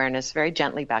your awareness very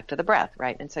gently back to the breath,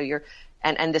 right? And so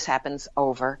and this happens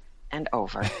over and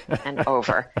over and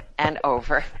over and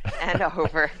over and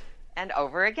over and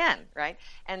over again, right?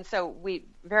 And so we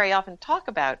very often talk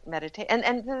about meditation,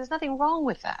 and there's nothing wrong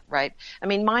with that, right? I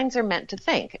mean, minds are meant to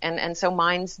think, and so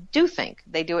minds do think.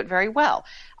 They do it very well.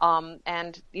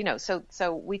 And,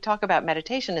 so we talk about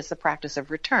meditation as the practice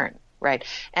of return, right?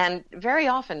 And very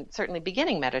often, certainly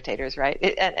beginning meditators, right?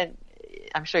 And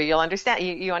I'm sure you'll understand,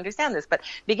 you understand this, but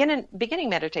beginning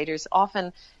meditators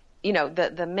often,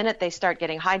 the minute they start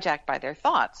getting hijacked by their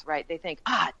thoughts, right? They think,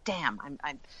 damn,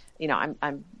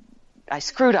 I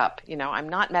screwed up, I'm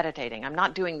not meditating. I'm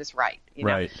not doing this right,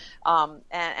 Right.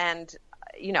 And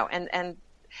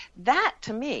that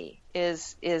to me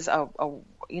is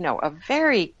a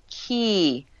very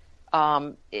key,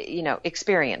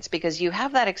 experience, because you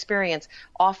have that experience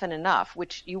often enough,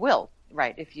 which you will,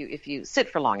 right? If you sit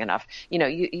for long enough,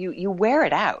 you wear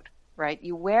it out, right?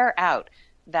 You wear out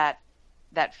that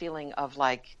feeling of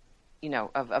like,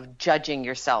 of judging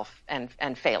yourself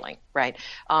and failing, right?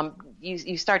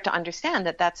 You start to understand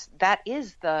that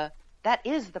is the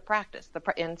practice,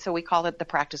 and so we call it the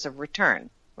practice of return,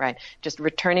 right? Just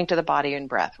returning to the body and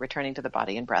breath,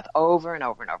 over and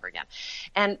over and over again.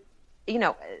 And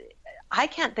I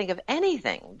can't think of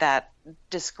anything that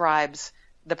describes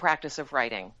the practice of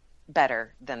writing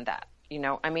better than that.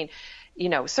 I mean,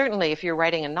 certainly if you're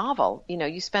writing a novel,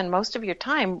 you spend most of your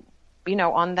time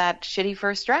on that shitty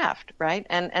first draft, right?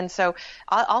 And so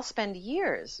I'll spend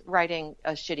years writing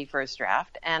a shitty first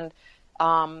draft, and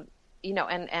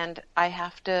and I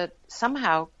have to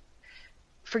somehow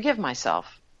forgive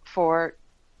myself for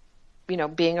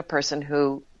being a person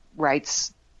who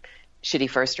writes shitty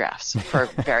first drafts for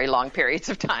very long periods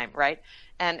of time, right?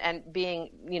 And being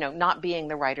not being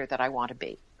the writer that I want to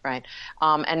be, right?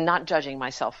 And not judging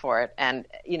myself for it, and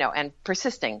and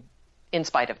persisting in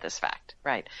spite of this fact,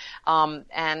 right?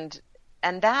 And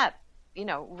that,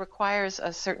 requires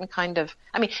a certain kind of,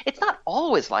 I mean, it's not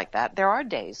always like that. There are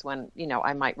days when,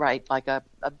 I might write like a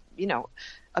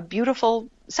beautiful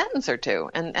sentence or two,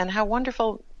 and how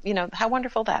wonderful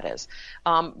that is.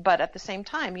 But at the same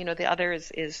time, the other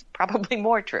is probably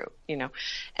more true,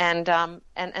 and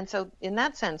so in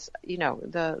that sense,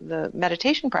 the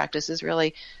meditation practice is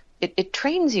really, it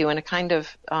trains you in a kind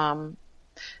of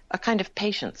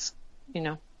patience,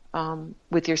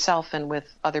 with yourself and with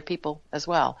other people as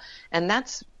well. And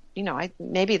that's,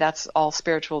 maybe that's all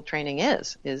spiritual training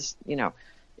is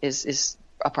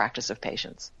a practice of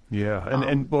patience. Yeah.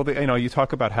 And well, you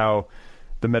talk about how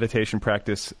the meditation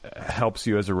practice helps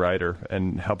you as a writer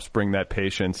and helps bring that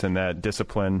patience and that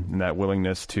discipline and that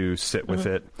willingness to sit with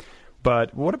it.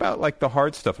 But what about like the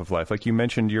hard stuff of life? Like you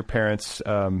mentioned your parents,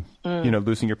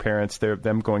 losing your parents,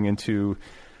 them going into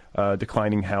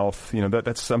declining health,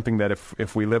 that's something that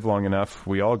if we live long enough,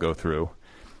 we all go through.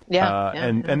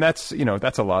 And that's,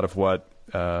 that's a lot of what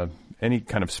any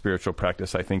kind of spiritual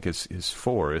practice I think is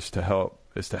to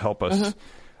help us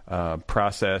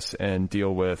process and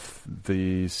deal with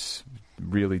these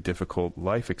really difficult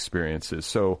life experiences.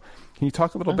 So can you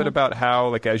talk a little bit about how,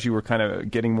 like, as you were kind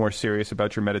of getting more serious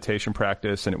about your meditation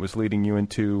practice and it was leading you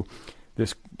into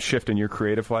this shift in your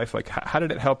creative life, like how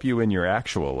did it help you in your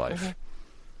actual life?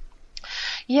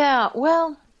 Yeah,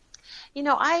 well,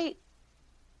 I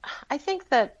think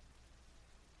that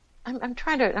I'm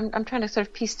trying to sort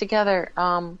of piece together.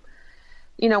 My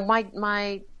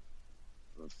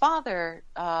father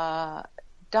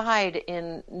died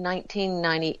in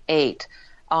 1998,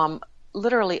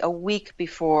 literally a week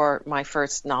before my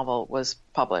first novel was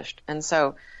published, and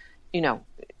so,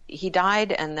 he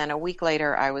died, and then a week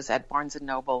later, I was at Barnes and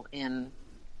Noble in,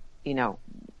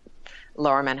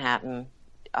 Lower Manhattan,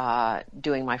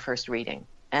 doing my first reading,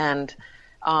 and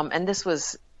this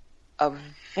was a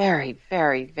very,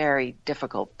 very, very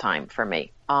difficult time for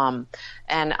me. And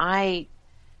I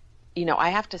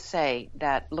have to say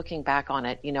that looking back on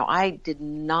it, I did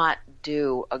not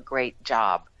do a great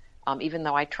job, even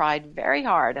though I tried very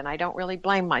hard, and I don't really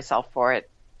blame myself for it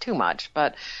too much,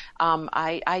 but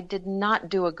I did not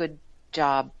do a good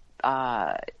job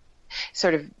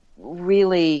sort of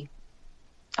really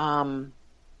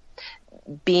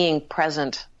being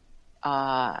present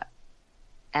and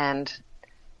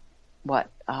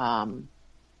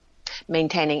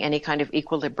maintaining any kind of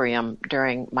equilibrium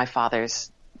during my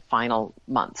father's final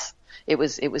months. It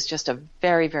was just a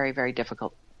very, very, very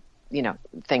difficult,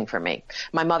 thing for me.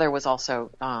 My mother was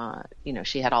also,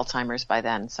 she had Alzheimer's by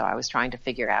then, so I was trying to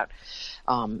figure out,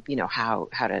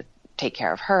 how to take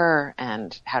care of her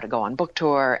and how to go on book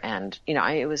tour, and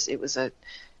it was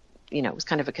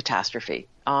kind of a catastrophe.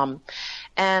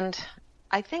 And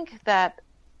I think that,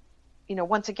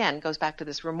 once again, goes back to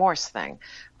this remorse thing.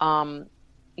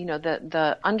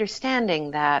 The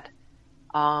understanding that,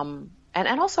 and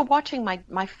also watching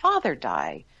my father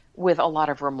die with a lot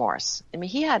of remorse. I mean,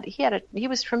 he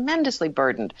was tremendously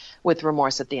burdened with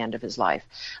remorse at the end of his life.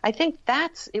 I think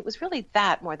it was really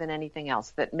that more than anything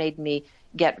else that made me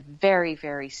get very,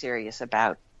 very serious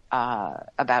about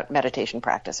meditation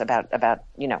practice, about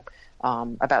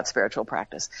spiritual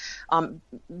practice,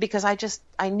 because I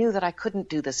knew that I couldn't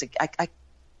do this. I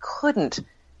couldn't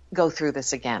go through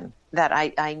this again. That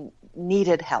I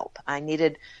needed help. I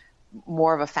needed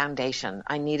more of a foundation.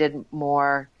 I needed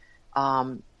more,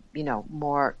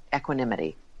 more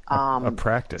equanimity. A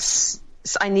practice.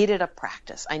 So I needed a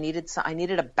practice. I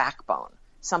needed a backbone,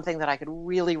 something that I could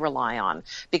really rely on,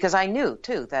 because I knew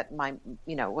too that my,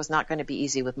 it was not going to be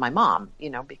easy with my mom,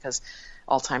 because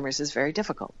Alzheimer's is very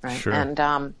difficult, right? Sure.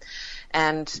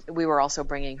 And we were also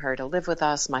bringing her to live with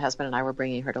us. My husband and I were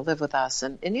bringing her to live with us,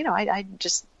 and I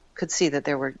just could see that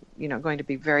there were, going to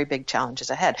be very big challenges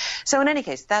ahead. So in any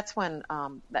case, that's when,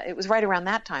 it was right around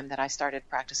that time that I started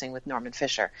practicing with Norman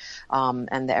Fischer,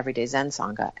 and the Everyday Zen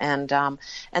Sangha.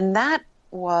 And that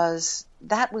was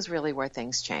really where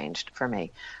things changed for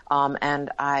me.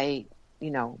 And I,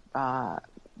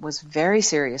 was very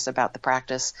serious about the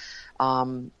practice,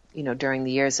 during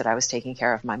the years that I was taking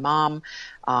care of my mom.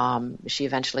 She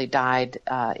eventually died,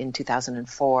 in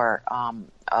 2004,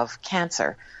 of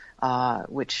cancer.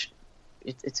 Which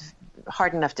it's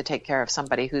hard enough to take care of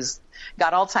somebody who's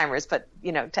got Alzheimer's, but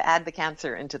to add the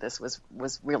cancer into this was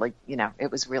really, it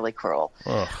was really cruel.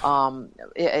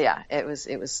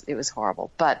 It was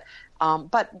horrible. But I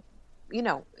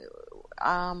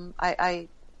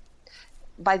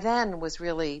by then was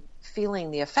really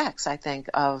feeling the effects, I think,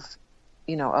 of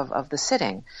the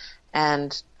sitting,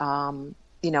 and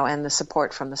and the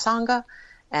support from the Sangha,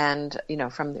 and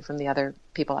from the other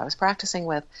people I was practicing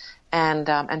with, and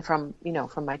from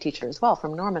from my teacher as well,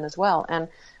 from Norman as well, and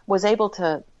was able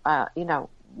to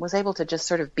just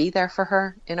sort of be there for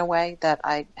her in a way that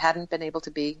I hadn't been able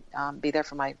to be there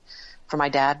for my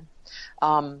dad,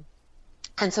 and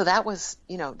so that was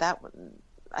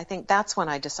I think that's when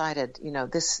I decided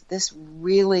this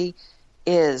really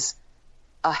is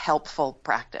a helpful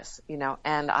practice,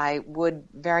 and I would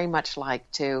very much like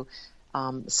to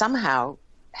somehow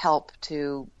help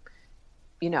to,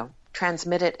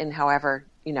 transmit it in however,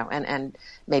 and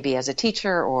maybe as a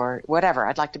teacher or whatever.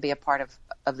 I'd like to be a part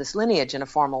of this lineage in a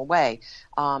formal way,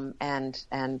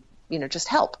 and just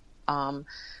help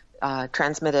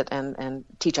transmit it and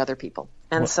teach other people.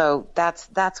 And so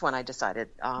that's when I decided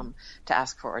to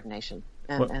ask for ordination,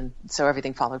 and so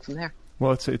everything followed from there.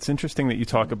 Well, it's interesting that you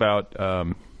talk about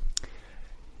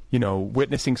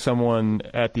witnessing someone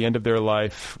at the end of their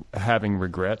life having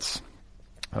regrets.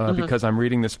 Because I'm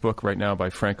reading this book right now by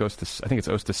Frank I think it's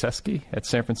Ostaseski at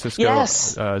San Francisco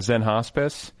Yes. Zen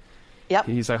Hospice. Yep.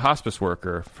 He's a hospice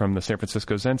worker from the San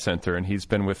Francisco Zen Center, and he's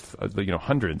been with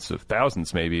hundreds of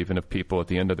thousands, maybe even, of people at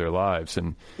the end of their lives.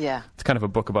 And it's kind of a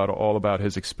book all about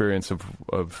his experience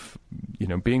of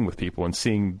being with people and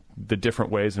seeing the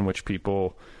different ways in which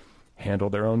people handle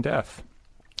their own death.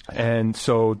 And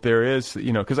so there is,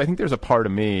 because I think there's a part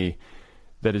of me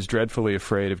that is dreadfully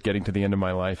afraid of getting to the end of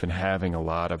my life and having a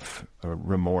lot of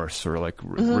remorse or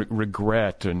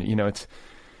regret, and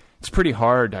It's pretty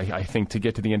hard, I think, to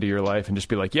get to the end of your life and just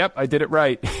be like, "Yep, I did it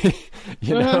right,"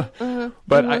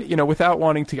 But without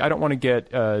wanting to, I don't want to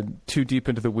get too deep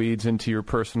into the weeds into your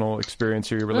personal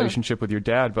experience or your relationship with your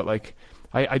dad. But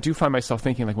I do find myself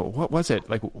thinking, well, what was it?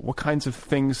 What kinds of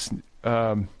things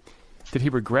did he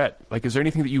regret? Is there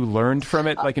anything that you learned from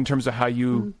it, in terms of how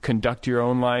you conduct your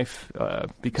own life?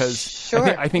 Because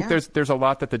I think there's a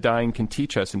lot that the dying can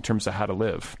teach us in terms of how to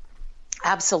live.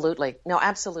 Absolutely. No,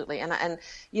 absolutely. And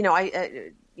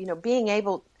being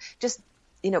able,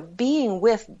 being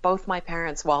with both my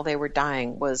parents while they were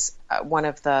dying was one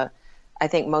of the, I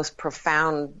think, most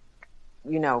profound,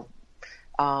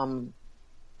 learning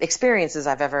experiences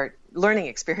I've ever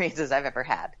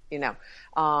had,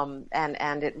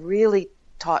 and it really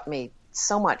taught me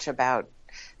so much about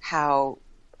how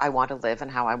I want to live and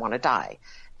how I want to die.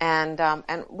 And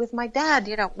with my dad,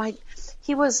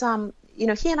 he was,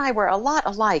 he and I were a lot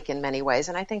alike in many ways,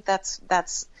 and I think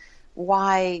that's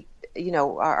why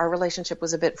our relationship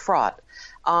was a bit fraught.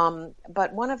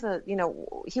 But one of the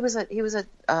he was a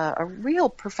real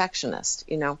perfectionist,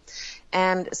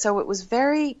 and so it was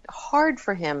very hard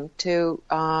for him to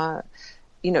to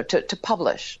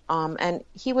publish. And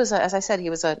he was as I said, he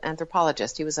was an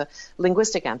anthropologist. He was a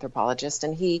linguistic anthropologist,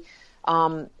 and he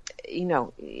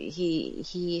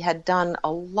had done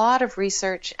a lot of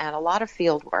research and a lot of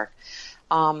field work,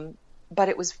 but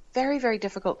it was very, very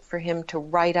difficult for him to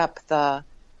write up the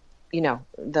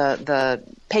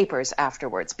papers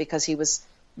afterwards because he was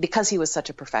such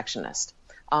a perfectionist,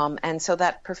 and so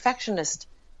that perfectionist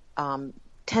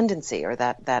tendency or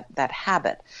that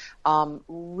habit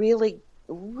really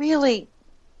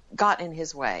got in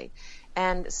his way,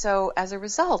 and so as a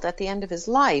result, at the end of his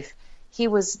life, he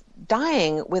was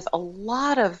dying with a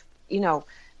lot of,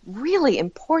 really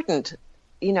important,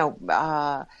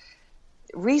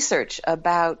 research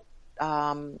about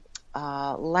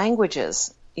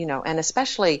languages, and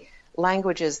especially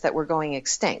languages that were going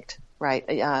extinct, right?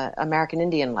 American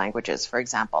Indian languages, for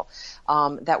example,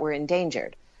 that were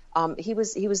endangered. He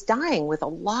was dying with a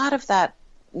lot of that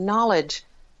knowledge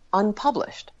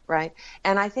unpublished, right?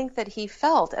 And I think that he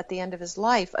felt at the end of his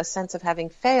life a sense of having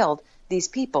failed these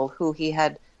people who he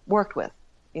had worked with,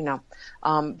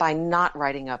 by not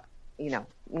writing up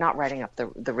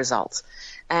the results,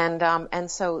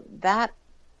 and so that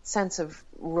sense of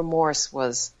remorse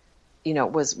was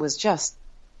just,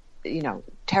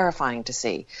 terrifying to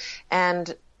see,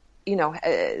 and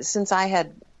since I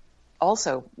had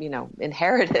also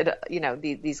inherited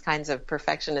these kinds of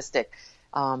perfectionistic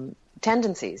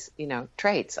tendencies,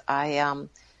 traits, I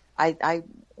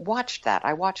watched that.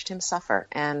 I watched him suffer,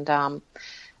 and and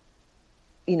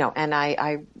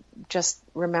I just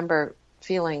remember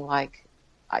feeling like,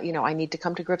 I need to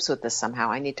come to grips with this somehow.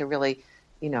 I need to really,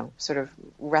 sort of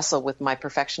wrestle with my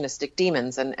perfectionistic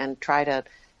demons and try to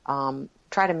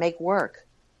make work,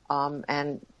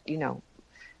 and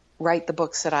write the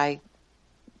books that I,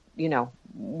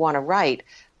 want to write,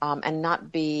 and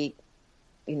not be,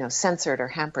 censored or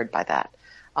hampered by that.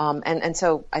 And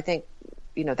so I think,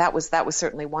 that was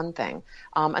certainly one thing.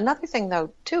 Another thing,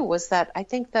 though, too, was that I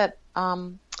think that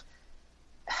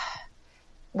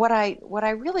what I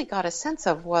really got a sense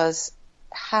of was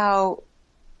how,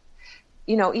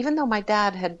 even though my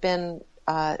dad had been,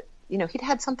 he'd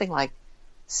had something like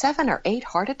 7 or 8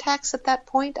 heart attacks at that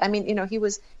point. I mean, he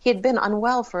had been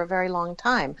unwell for a very long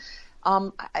time.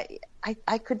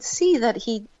 I could see that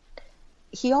he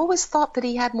always thought that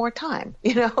he had more time.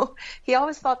 He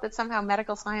always thought that somehow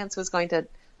medical science was going to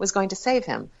save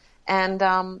him,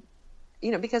 and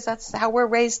because that's how we're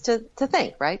raised to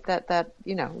think, right? That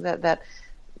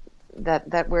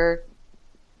we're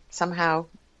somehow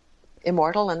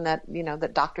immortal, and that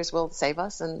that doctors will save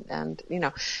us, and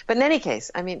But in any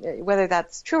case, I mean, whether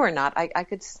that's true or not,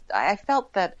 I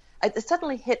felt that it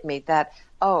suddenly hit me that,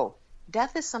 oh,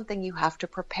 death is something you have to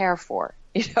prepare for.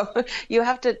 You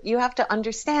have to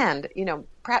understand,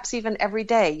 perhaps even every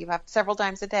day, you have several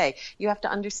times a day, you have to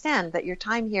understand that your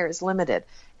time here is limited.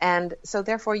 And so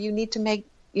therefore you need to make,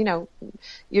 your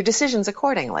decisions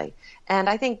accordingly. And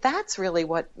I think that's really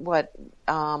what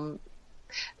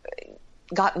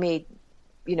got me,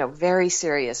 very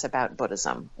serious about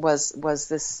Buddhism was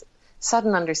this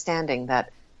sudden understanding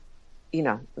that,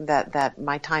 that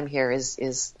my time here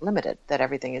is limited, that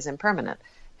everything is impermanent,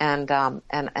 and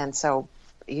so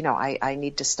I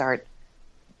need to start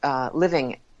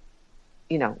living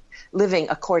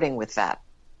according with that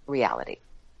reality.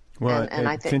 Well, and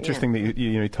I it's think, interesting that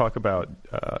you talk about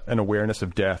an awareness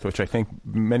of death, which I think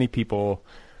many people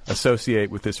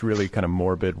associate with this really kind of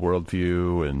morbid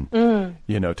worldview, and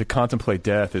to contemplate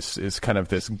death is kind of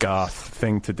this goth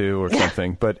thing to do or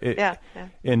something. But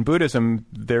in Buddhism,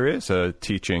 there is a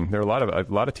teaching. There are a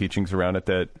lot of teachings around it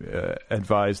that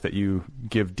advise that you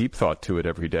give deep thought to it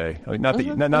every day. Like, not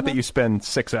that you spend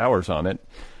 6 hours on it,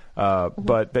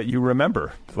 but that you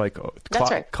remember, like,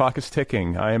 clock is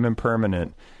ticking. I am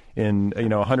impermanent. In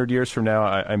 100 years from now,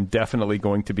 I'm definitely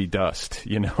going to be dust.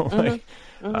 And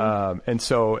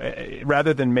so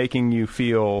rather than making you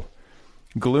feel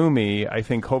gloomy, I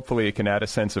think hopefully it can add a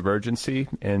sense of urgency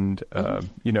and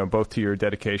both to your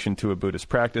dedication to a Buddhist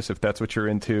practice, if that's what you're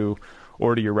into,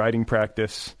 or to your writing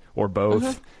practice, or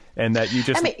both, and that you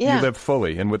just you live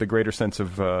fully and with a greater sense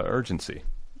of urgency.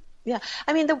 Yeah,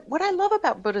 I mean, what I love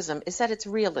about Buddhism is that it's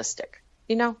realistic.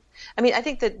 I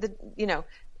think that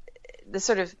the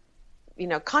sort of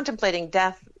contemplating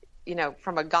death,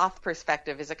 from a goth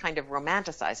perspective, is a kind of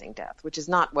romanticizing death, which is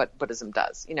not what Buddhism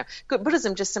does.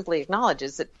 Buddhism just simply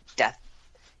acknowledges that death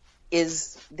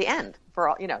is the end for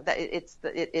all. That it's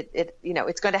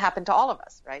going to happen to all of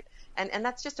us, right? And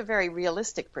that's just a very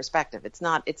realistic perspective. It's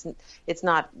not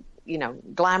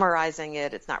glamorizing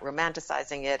it. It's not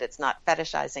romanticizing it. It's not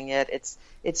fetishizing it.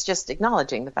 It's just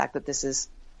acknowledging the fact that this is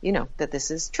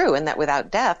true, and that without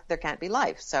death there can't be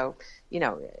life. So,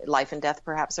 life and death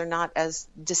perhaps are not as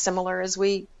dissimilar as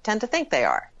we tend to think they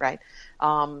are, right?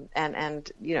 So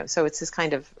it's this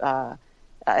kind of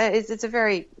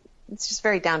it's just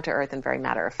very down to earth and very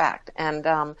matter of fact, and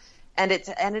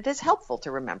it is helpful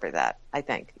to remember that, I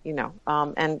think,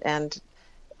 and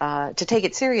to take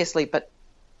it seriously, but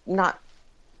not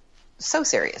so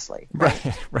seriously.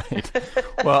 Right.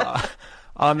 Well.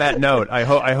 On that note, I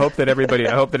hope that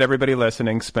everybody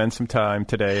listening spends some time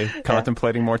today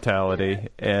contemplating mortality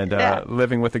and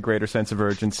living with a greater sense of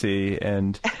urgency.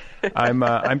 And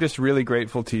I'm just really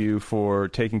grateful to you for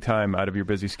taking time out of your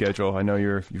busy schedule. I know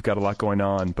you've got a lot going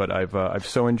on, but I've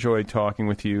so enjoyed talking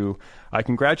with you. I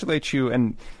congratulate you,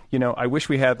 and I wish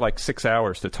we had like 6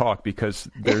 hours to talk, because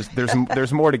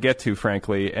there's more to get to,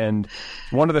 frankly. And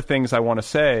one of the things I want to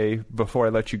say before I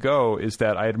let you go is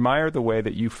that I admire the way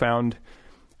that you found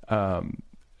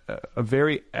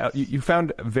you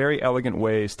found very elegant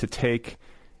ways to take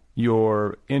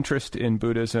your interest in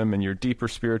Buddhism and your deeper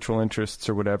spiritual interests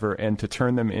or whatever, and to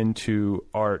turn them into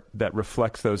art that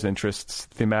reflects those interests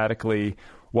thematically,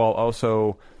 while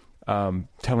also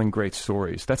telling great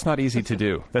stories. That's not easy to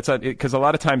do. That's not, because a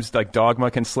lot of times, like,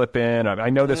 dogma can slip in.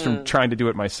 I know this from trying to do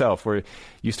it myself, where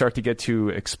you start to get too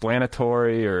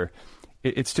explanatory, or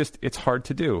it's hard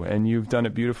to do, and you've done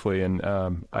it beautifully, and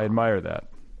I admire that.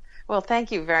 Well,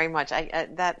 thank you very much.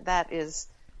 That is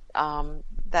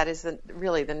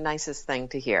really the nicest thing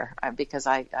to hear, because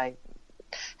I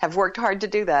have worked hard to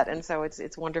do that, and so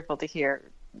it's wonderful to hear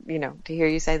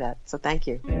you say that. So thank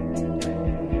you.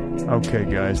 Okay,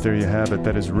 guys, there you have it.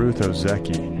 That is Ruth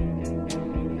Ozeki,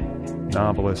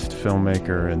 novelist,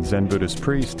 filmmaker, and Zen Buddhist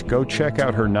priest. Go check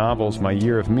out her novels, My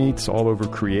Year of Meats, All Over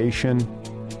Creation,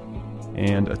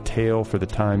 and A Tale for the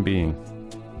Time Being.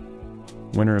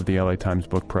 Winner of the LA Times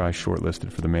Book Prize,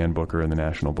 shortlisted for the Man Booker and the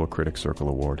National Book Critics Circle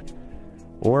Award.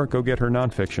 Or go get her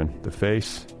nonfiction, The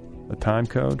Face, The Time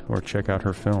Code, or check out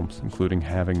her films, including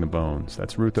Having the Bones.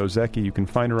 That's Ruth Ozeki. You can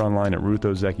find her online at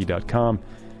ruthozeki.com.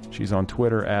 She's on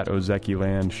Twitter at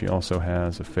Ozekiland. She also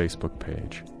has a Facebook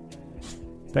page.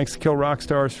 Thanks to Kill Rock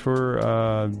Stars for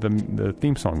the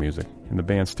theme song music and the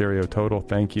band Stereo Total.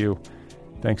 Thank you.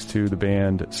 Thanks to the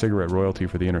band Cigarette Royalty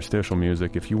for the interstitial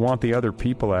music. If you want the Other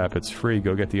People app, it's free.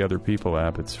 Go get the Other People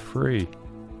app. It's free.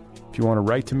 If you want to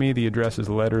write to me, the address is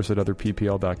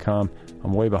letters@otherppl.com.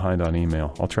 I'm way behind on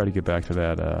email. I'll try to get back to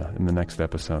that in the next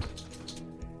episode.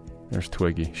 There's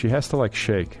Twiggy. She has to,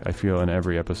 shake, I feel, in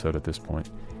every episode at this point.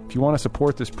 If you want to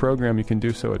support this program, you can do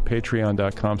so at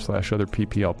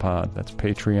patreon.com/otherpplpod. That's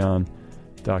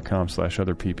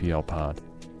patreon.com/otherpplpod.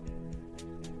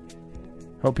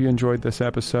 Hope you enjoyed this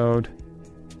episode.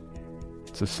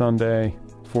 It's a Sunday.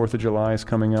 4th of July is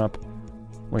coming up.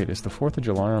 Wait, is the 4th of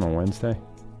July on a Wednesday?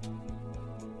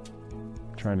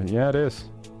 Yeah, it is.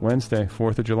 Wednesday,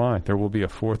 4th of July. There will be a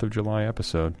 4th of July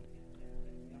episode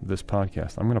of this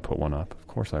podcast. I'm going to put one up. Of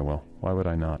course I will. Why would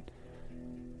I not?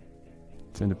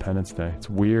 It's Independence Day. It's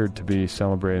weird to be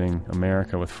celebrating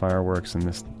America with fireworks in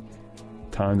this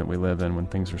time that we live in, when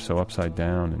things are so upside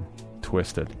down and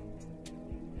twisted.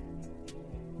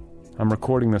 I'm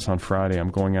recording this on Friday. I'm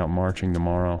going out marching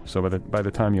tomorrow. So by the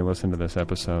time you listen to this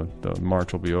episode, the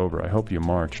march will be over. I hope you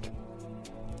marched.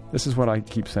 This is what I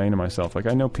keep saying to myself. Like,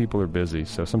 I know people are busy,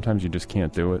 so sometimes you just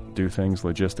can't do things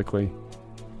logistically.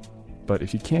 But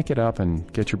if you can't get up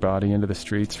and get your body into the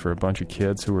streets for a bunch of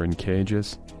kids who are in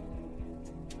cages,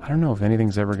 I don't know if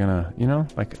anything's ever gonna,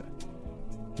 like,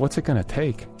 what's it gonna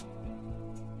take?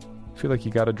 I feel like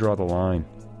you gotta draw the line.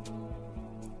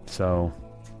 So,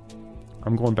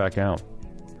 I'm going back out.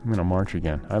 I'm gonna march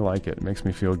again. I like it. It makes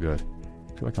me feel good.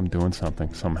 I feel like I'm doing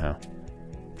something somehow.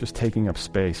 Just taking up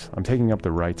space. I'm taking up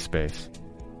the right space.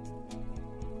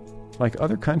 Like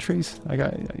other countries, like I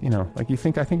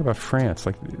think about France,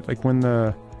 like when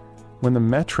the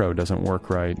metro doesn't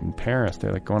work right in Paris,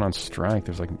 they're like going on strike.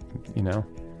 There's like,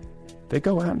 they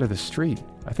go out into the street.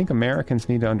 I think Americans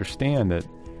need to understand that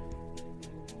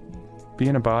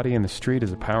being a body in the street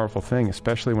is a powerful thing,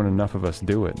 especially when enough of us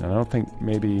do it. And I don't think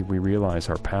maybe we realize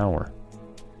our power.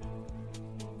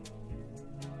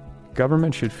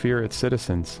 Government should fear its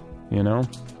citizens, not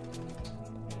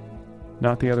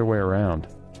the other way around.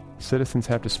 Citizens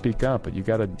have to speak up, but you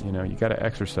gotta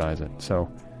exercise it.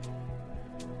 So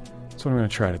that's what I'm gonna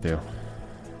try to do.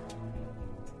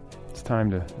 It's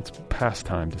past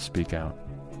time to speak out.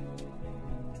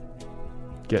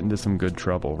 Get into some good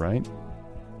trouble, right?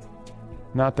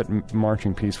 Not that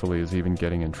marching peacefully is even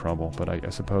getting in trouble, but I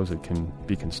suppose it can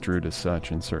be construed as such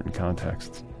in certain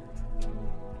contexts.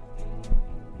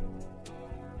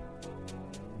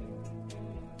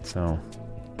 So,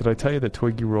 did I tell you that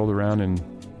Twiggy rolled around in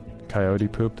coyote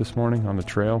poop this morning on the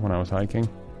trail when I was hiking?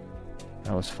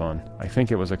 That was fun. I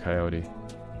think it was a coyote.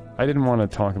 I didn't want to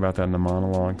talk about that in the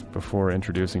monologue before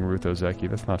introducing Ruth Ozeki.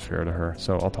 That's not fair to her,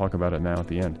 so I'll talk about it now at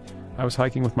the end. I was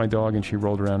hiking with my dog and she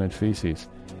rolled around in feces.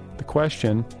 The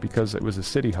question, because it was a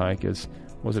city hike, is,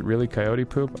 was it really coyote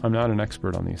poop? I'm not an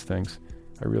expert on these things.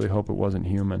 I really hope it wasn't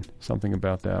human. Something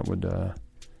about that would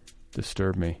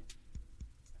disturb me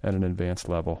at an advanced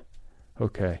level.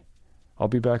 Okay. I'll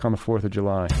be back on the 4th of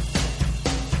July.